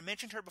I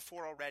mentioned her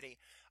before already,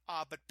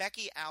 but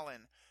Becky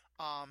Allen.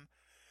 Um,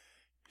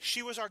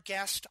 she was our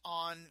guest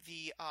on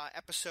the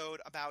episode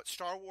about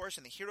Star Wars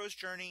and the hero's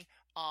journey.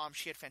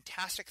 She had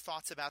fantastic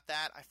thoughts about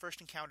that. I first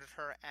encountered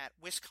her at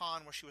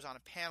WisCon where she was on a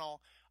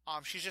panel.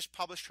 She's just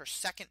published her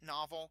second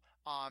novel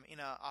in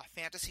a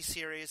fantasy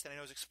series that I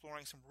know is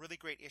exploring some really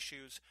great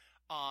issues.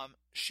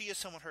 She is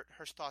someone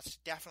her thoughts to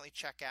definitely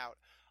check out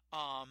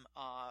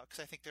because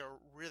I think they're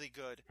really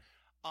good.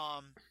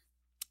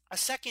 A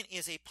second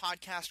is a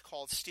podcast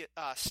called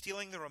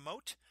Stealing the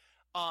Remote.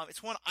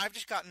 It's one I've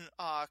just gotten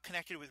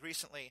connected with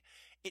recently.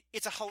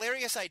 It's a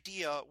hilarious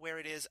idea where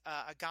it is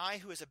a guy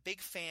who is a big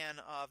fan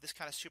of this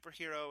kind of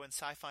superhero and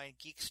sci-fi and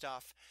geek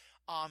stuff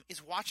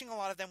is watching a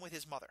lot of them with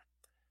his mother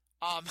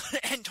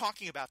and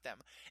talking about them.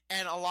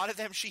 And a lot of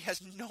them, she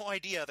has no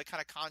idea the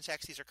kind of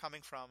context these are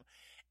coming from.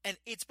 And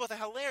it's both a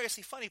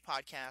hilariously funny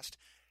podcast,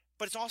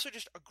 but it's also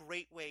just a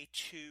great way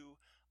to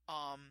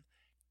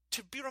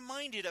be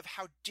reminded of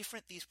how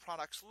different these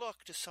products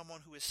look to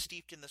someone who is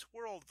steeped in this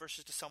world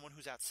versus to someone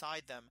who's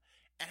outside them,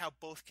 and how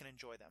both can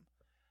enjoy them.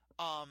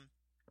 Um,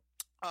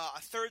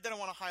 a third that I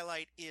want to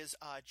highlight is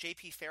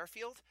JP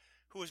Fairfield,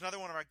 who was another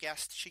one of our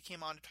guests. She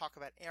came on to talk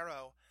about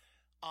Arrow,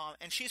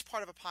 and she's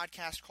part of a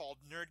podcast called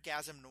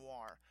Nerdgasm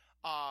Noir,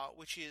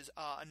 which is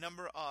a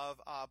number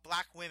of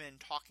black women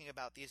talking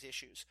about these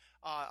issues,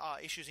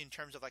 issues in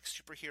terms of like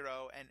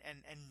superhero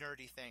and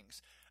nerdy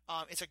things.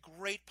 It's a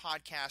great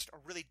podcast, a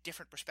really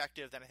different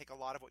perspective than I think a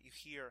lot of what you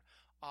hear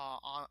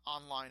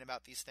online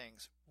about these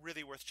things.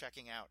 Really worth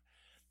checking out.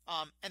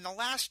 And the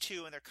last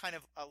 2, and they're kind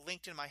of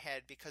linked in my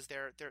head because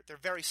they're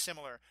very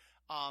similar.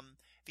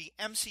 The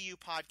MCU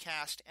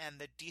podcast and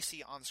the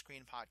DC On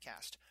Screen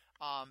podcast.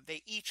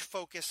 They each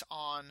focus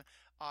on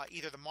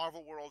either the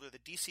Marvel world or the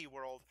DC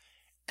world,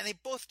 and they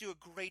both do a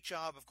great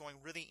job of going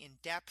really in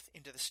depth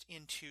into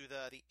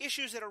the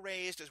issues that are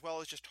raised, as well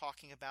as just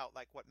talking about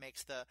like what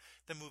makes the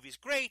movies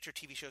great or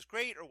TV shows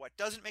great or what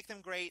doesn't make them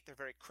great. They're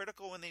very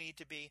critical when they need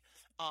to be,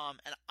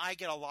 and I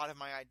get a lot of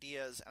my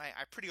ideas, and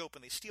I pretty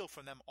openly steal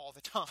from them all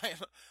the time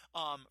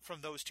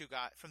from those 2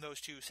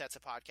 sets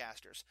of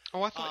podcasters.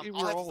 Oh, I thought you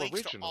I'll were have all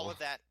links to original. all of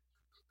that.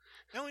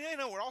 No, yeah,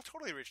 no, we're all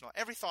totally original.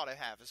 Every thought I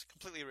have is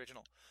completely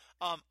original.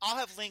 I'll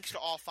have links to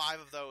all 5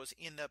 of those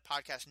in the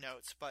podcast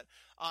notes. But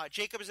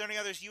Jacob, is there any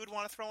others you would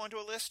want to throw onto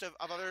a list of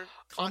other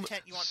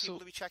content you want people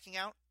to be checking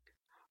out?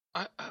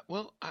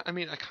 I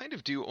mean, I kind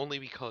of do only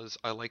because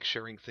I like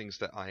sharing things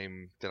that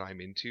I'm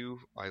into.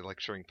 I like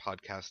sharing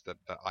podcasts that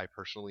I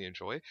personally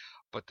enjoy,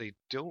 but they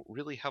don't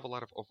really have a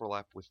lot of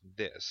overlap with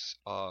this.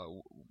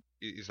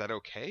 Is that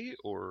okay,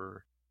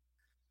 or?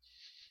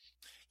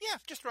 Yeah,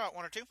 just throw out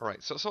 1 or 2. All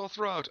right, so I'll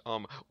throw out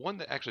one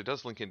that actually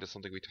does link into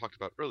something we talked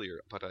about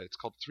earlier, but it's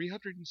called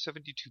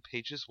 372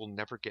 Pages We'll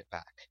Never Get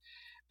Back,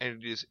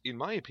 and it is, in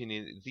my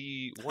opinion,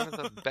 the one of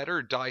the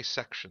better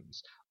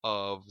dissections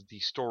of the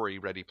story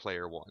Ready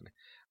Player One.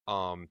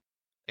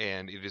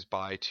 And it is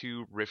by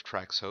 2 Riff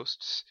Tracks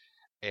hosts,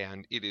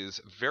 and it is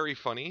very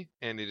funny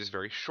and it is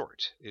very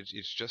short. It's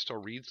just a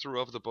read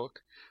through of the book.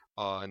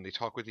 And they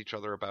talk with each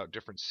other about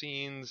different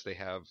scenes. They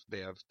have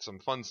some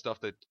fun stuff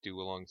that do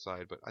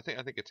alongside, but I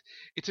think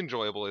it's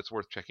enjoyable. It's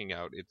worth checking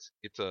out.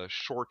 It's a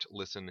short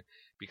listen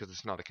because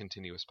it's not a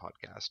continuous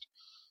podcast.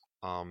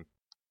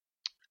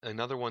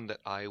 Another one that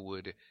I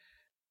would,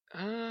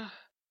 I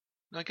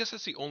guess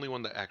that's the only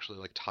one that actually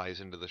like ties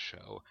into the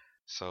show.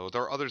 So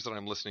there are others that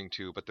I'm listening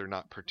to, but they're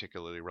not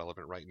particularly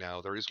relevant right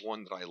now. There is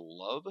one that I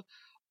love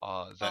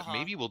that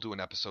maybe we'll do an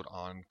episode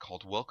on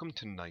called Welcome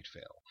to Night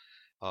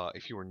Vale.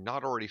 If you are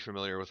not already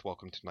familiar with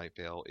Welcome to Night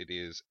Vale, it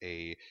is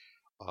a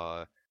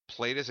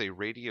played as a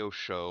radio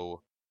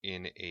show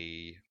in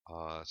a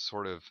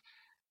sort of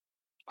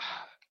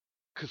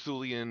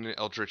Cthulhian,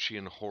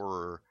 Eldritchian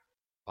horror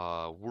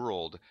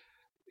world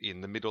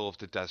in the middle of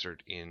the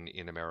desert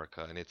in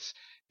America, and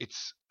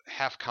it's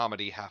half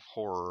comedy, half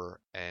horror,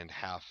 and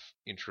half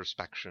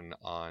introspection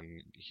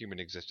on human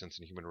existence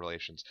and human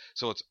relations.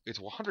 So it's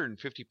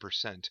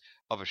 150%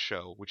 of a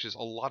show, which is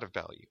a lot of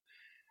value.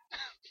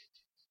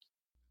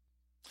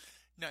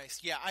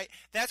 Nice. Yeah,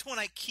 that's one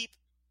I keep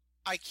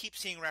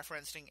seeing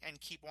referenced and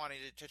keep wanting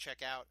to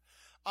check out.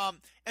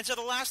 And so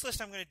the last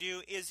list I'm going to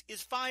do is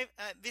five.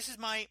 This is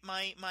my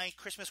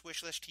Christmas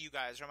wish list to you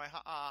guys, or my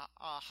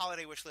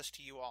holiday wish list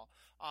to you all.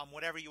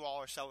 Whatever you all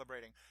are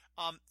celebrating.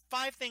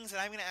 5 things that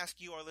I'm going to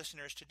ask you, our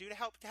listeners, to do to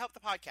help the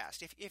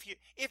podcast. If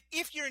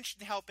you're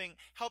interested in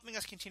helping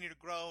us continue to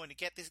grow and to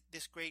get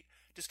this great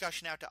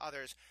discussion out to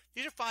others,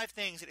 these are 5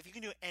 things that if you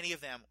can do any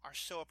of them are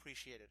so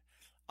appreciated.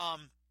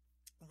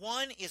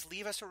 One is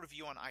leave us a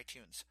review on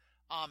iTunes.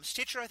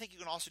 Stitcher, I think you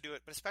can also do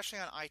it, but especially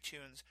on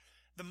iTunes.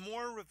 The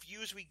more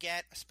reviews we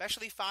get,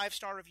 especially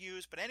 5-star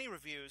reviews, but any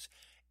reviews,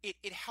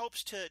 it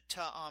helps to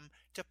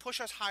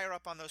push us higher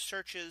up on those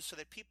searches so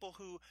that people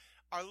who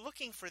are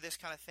looking for this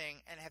kind of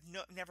thing and have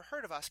never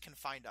heard of us can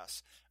find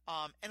us.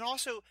 And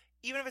also,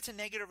 even if it's a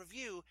negative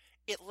review,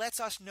 it lets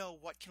us know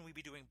what can we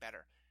be doing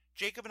better.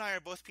 Jacob and I are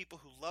both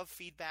people who love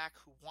feedback,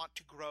 who want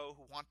to grow,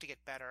 who want to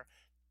get better.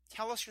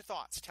 Tell us your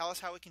thoughts. Tell us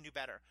how we can do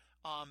better.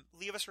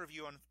 Leave us a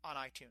review on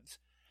iTunes.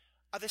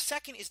 The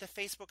second is the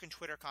Facebook and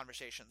Twitter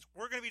conversations.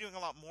 We're going to be doing a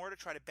lot more to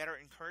try to better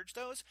encourage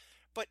those.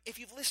 But if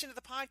you've listened to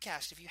the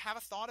podcast, if you have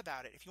a thought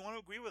about it, if you want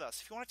to agree with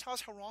us, if you want to tell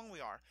us how wrong we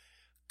are,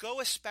 go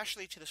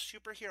especially to the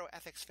Superhero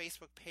Ethics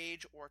Facebook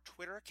page or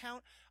Twitter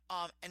account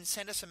and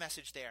send us a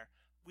message there.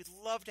 We'd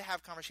love to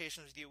have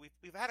conversations with you.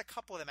 We've had a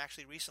couple of them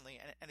actually recently,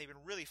 and they've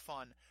been really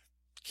fun.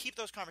 Keep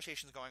those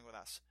conversations going with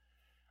us.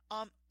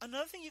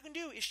 Another thing you can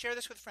do is share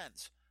this with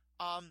friends.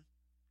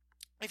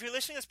 If you're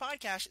listening to this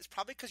podcast, it's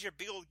probably because you're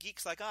big old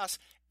geeks like us,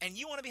 and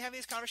you want to be having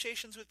these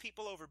conversations with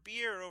people over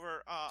beer or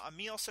over a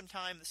meal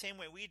sometime the same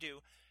way we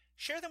do.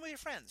 Share them with your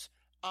friends.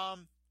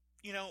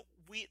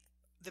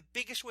 The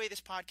biggest way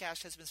this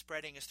podcast has been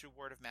spreading is through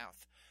word of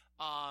mouth,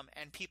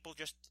 and people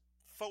just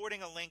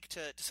forwarding a link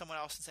to someone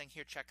else and saying,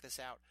 "Here, check this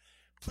out."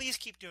 Please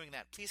keep doing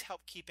that. Please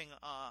help keeping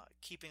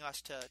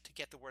us to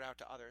get the word out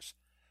to others.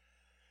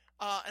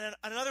 And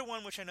another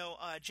one which I know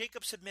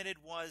Jacob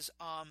submitted was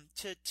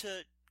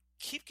to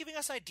keep giving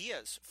us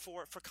ideas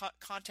for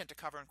content to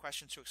cover and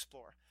questions to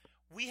explore.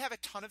 We have a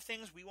ton of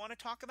things we want to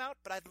talk about,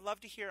 but I'd love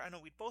to hear, I know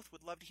we both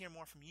would love to hear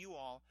more from you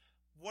all.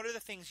 What are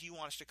the things you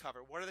want us to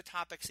cover? What are the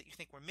topics that you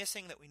think we're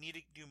missing that we need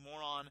to do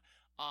more on,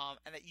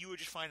 and that you would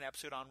just find an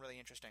episode on really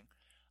interesting?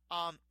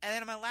 And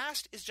then my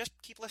last is just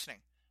keep listening.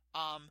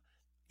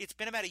 It's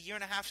been about 1.5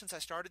 years since I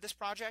started this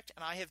project,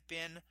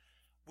 and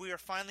we are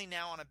finally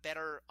now on a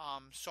better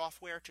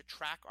software to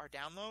track our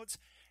downloads.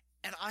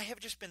 And I have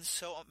just been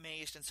so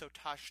amazed and so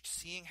touched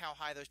seeing how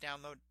high those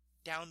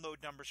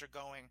download numbers are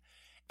going,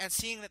 and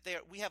seeing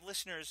that we have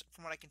listeners,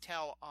 from what I can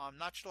tell,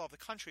 not just all over the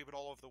country, but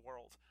all over the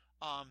world.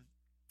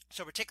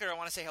 So in particular, I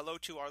want to say hello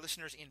to our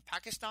listeners in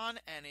Pakistan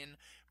and in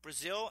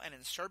Brazil and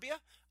in Serbia.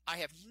 I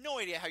have no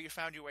idea how you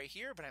found your way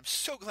here, but I'm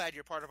so glad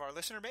you're part of our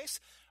listener base.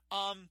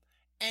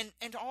 And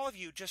to all of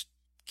you, just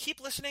keep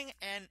listening,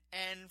 and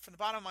from the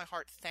bottom of my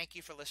heart, thank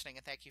you for listening,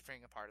 and thank you for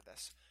being a part of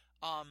this.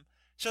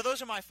 So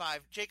those are my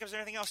 5. Jacob, is there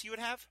anything else you would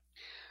have?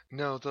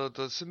 No,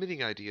 the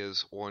submitting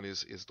ideas one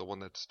is the one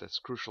that's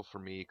crucial for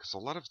me, because a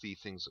lot of the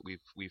things that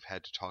we've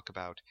had to talk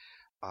about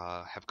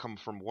have come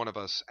from one of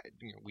us.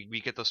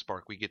 We get the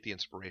spark, we get the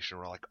inspiration.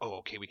 We're like, oh,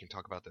 okay, we can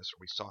talk about this, or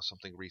we saw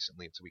something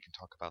recently, and so we can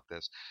talk about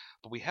this.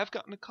 But we have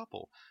gotten a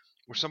couple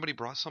where somebody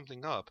brought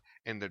something up,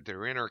 and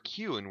they're in our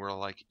queue, and we're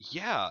like,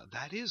 yeah,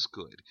 that is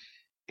good.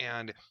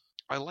 And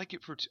I like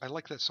it I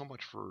like that so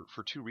much for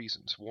 2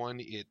 reasons. One,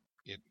 it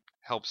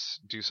helps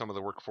do some of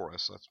the work for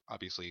us. That's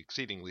obviously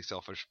exceedingly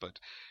selfish, but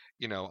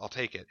I'll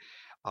take it.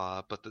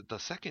 But the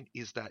second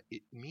is that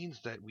it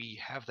means that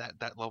we have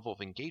that level of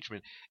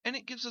engagement, and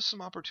it gives us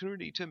some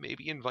opportunity to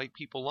maybe invite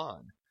people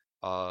on.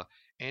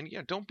 And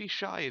yeah, don't be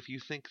shy if you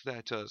think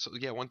that.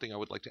 One thing I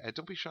would like to add: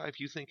 don't be shy if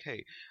you think,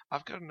 hey,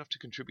 I've got enough to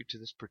contribute to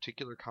this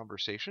particular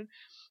conversation.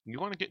 You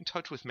want to get in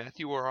touch with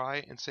Matthew or I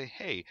and say,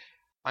 hey,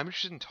 I'm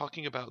interested in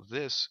talking about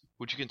this.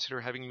 Would you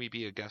consider having me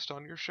be a guest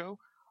on your show?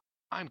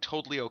 I'm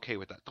totally okay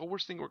with that. The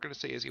worst thing we're going to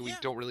say is we're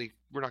not going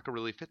to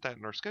really fit that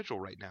in our schedule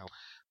right now.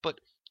 But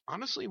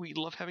honestly, we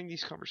love having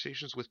these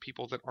conversations with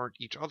people that aren't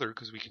each other,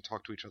 because we can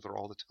talk to each other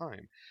all the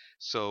time.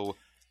 So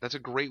that's a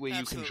great way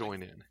you can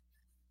join in.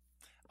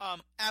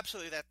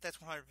 Absolutely, that's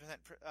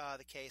 100%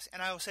 the case.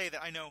 And I will say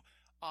that I know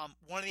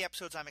one of the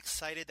episodes I'm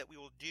excited that we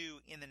will do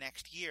in the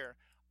next year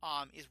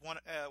is one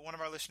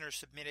of our listeners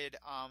submitted,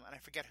 and I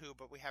forget who,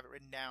 but we have it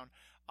written down,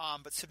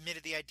 but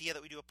submitted the idea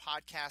that we do a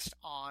podcast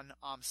on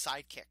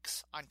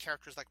sidekicks, on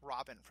characters like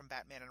Robin from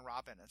Batman and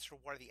Robin, and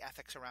sort of what are the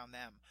ethics around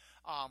them,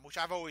 which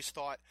I've always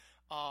thought,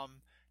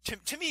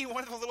 to me,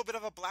 one of the little bit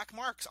of a black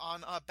marks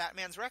on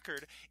Batman's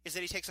record is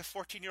that he takes a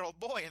 14-year-old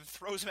boy and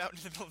throws him out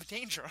into the middle of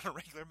danger on a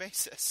regular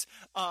basis.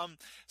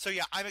 So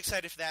yeah, I'm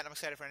excited for that, and I'm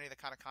excited for any of the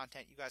kind of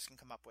content you guys can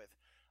come up with.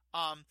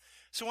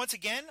 So once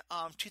again,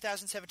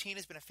 2017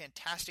 has been a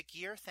fantastic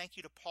year. Thank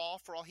you to Paul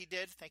for all he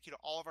did. Thank you to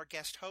all of our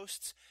guest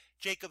hosts.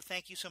 Jacob,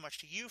 thank you so much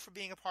to you for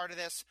being a part of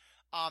this.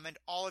 And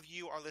all of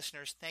you, our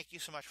listeners, thank you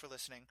so much for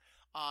listening.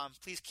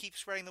 Please keep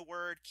spreading the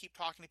word, keep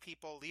talking to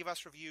people, leave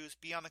us reviews,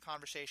 be on the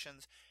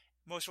conversations.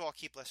 Most of all,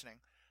 keep listening.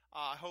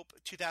 I hope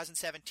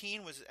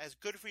 2017 was as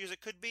good for you as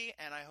it could be,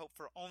 and I hope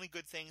for only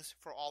good things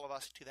for all of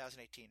us in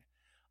 2018.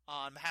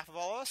 On behalf of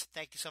all of us,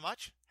 thank you so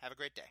much. Have a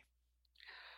great day.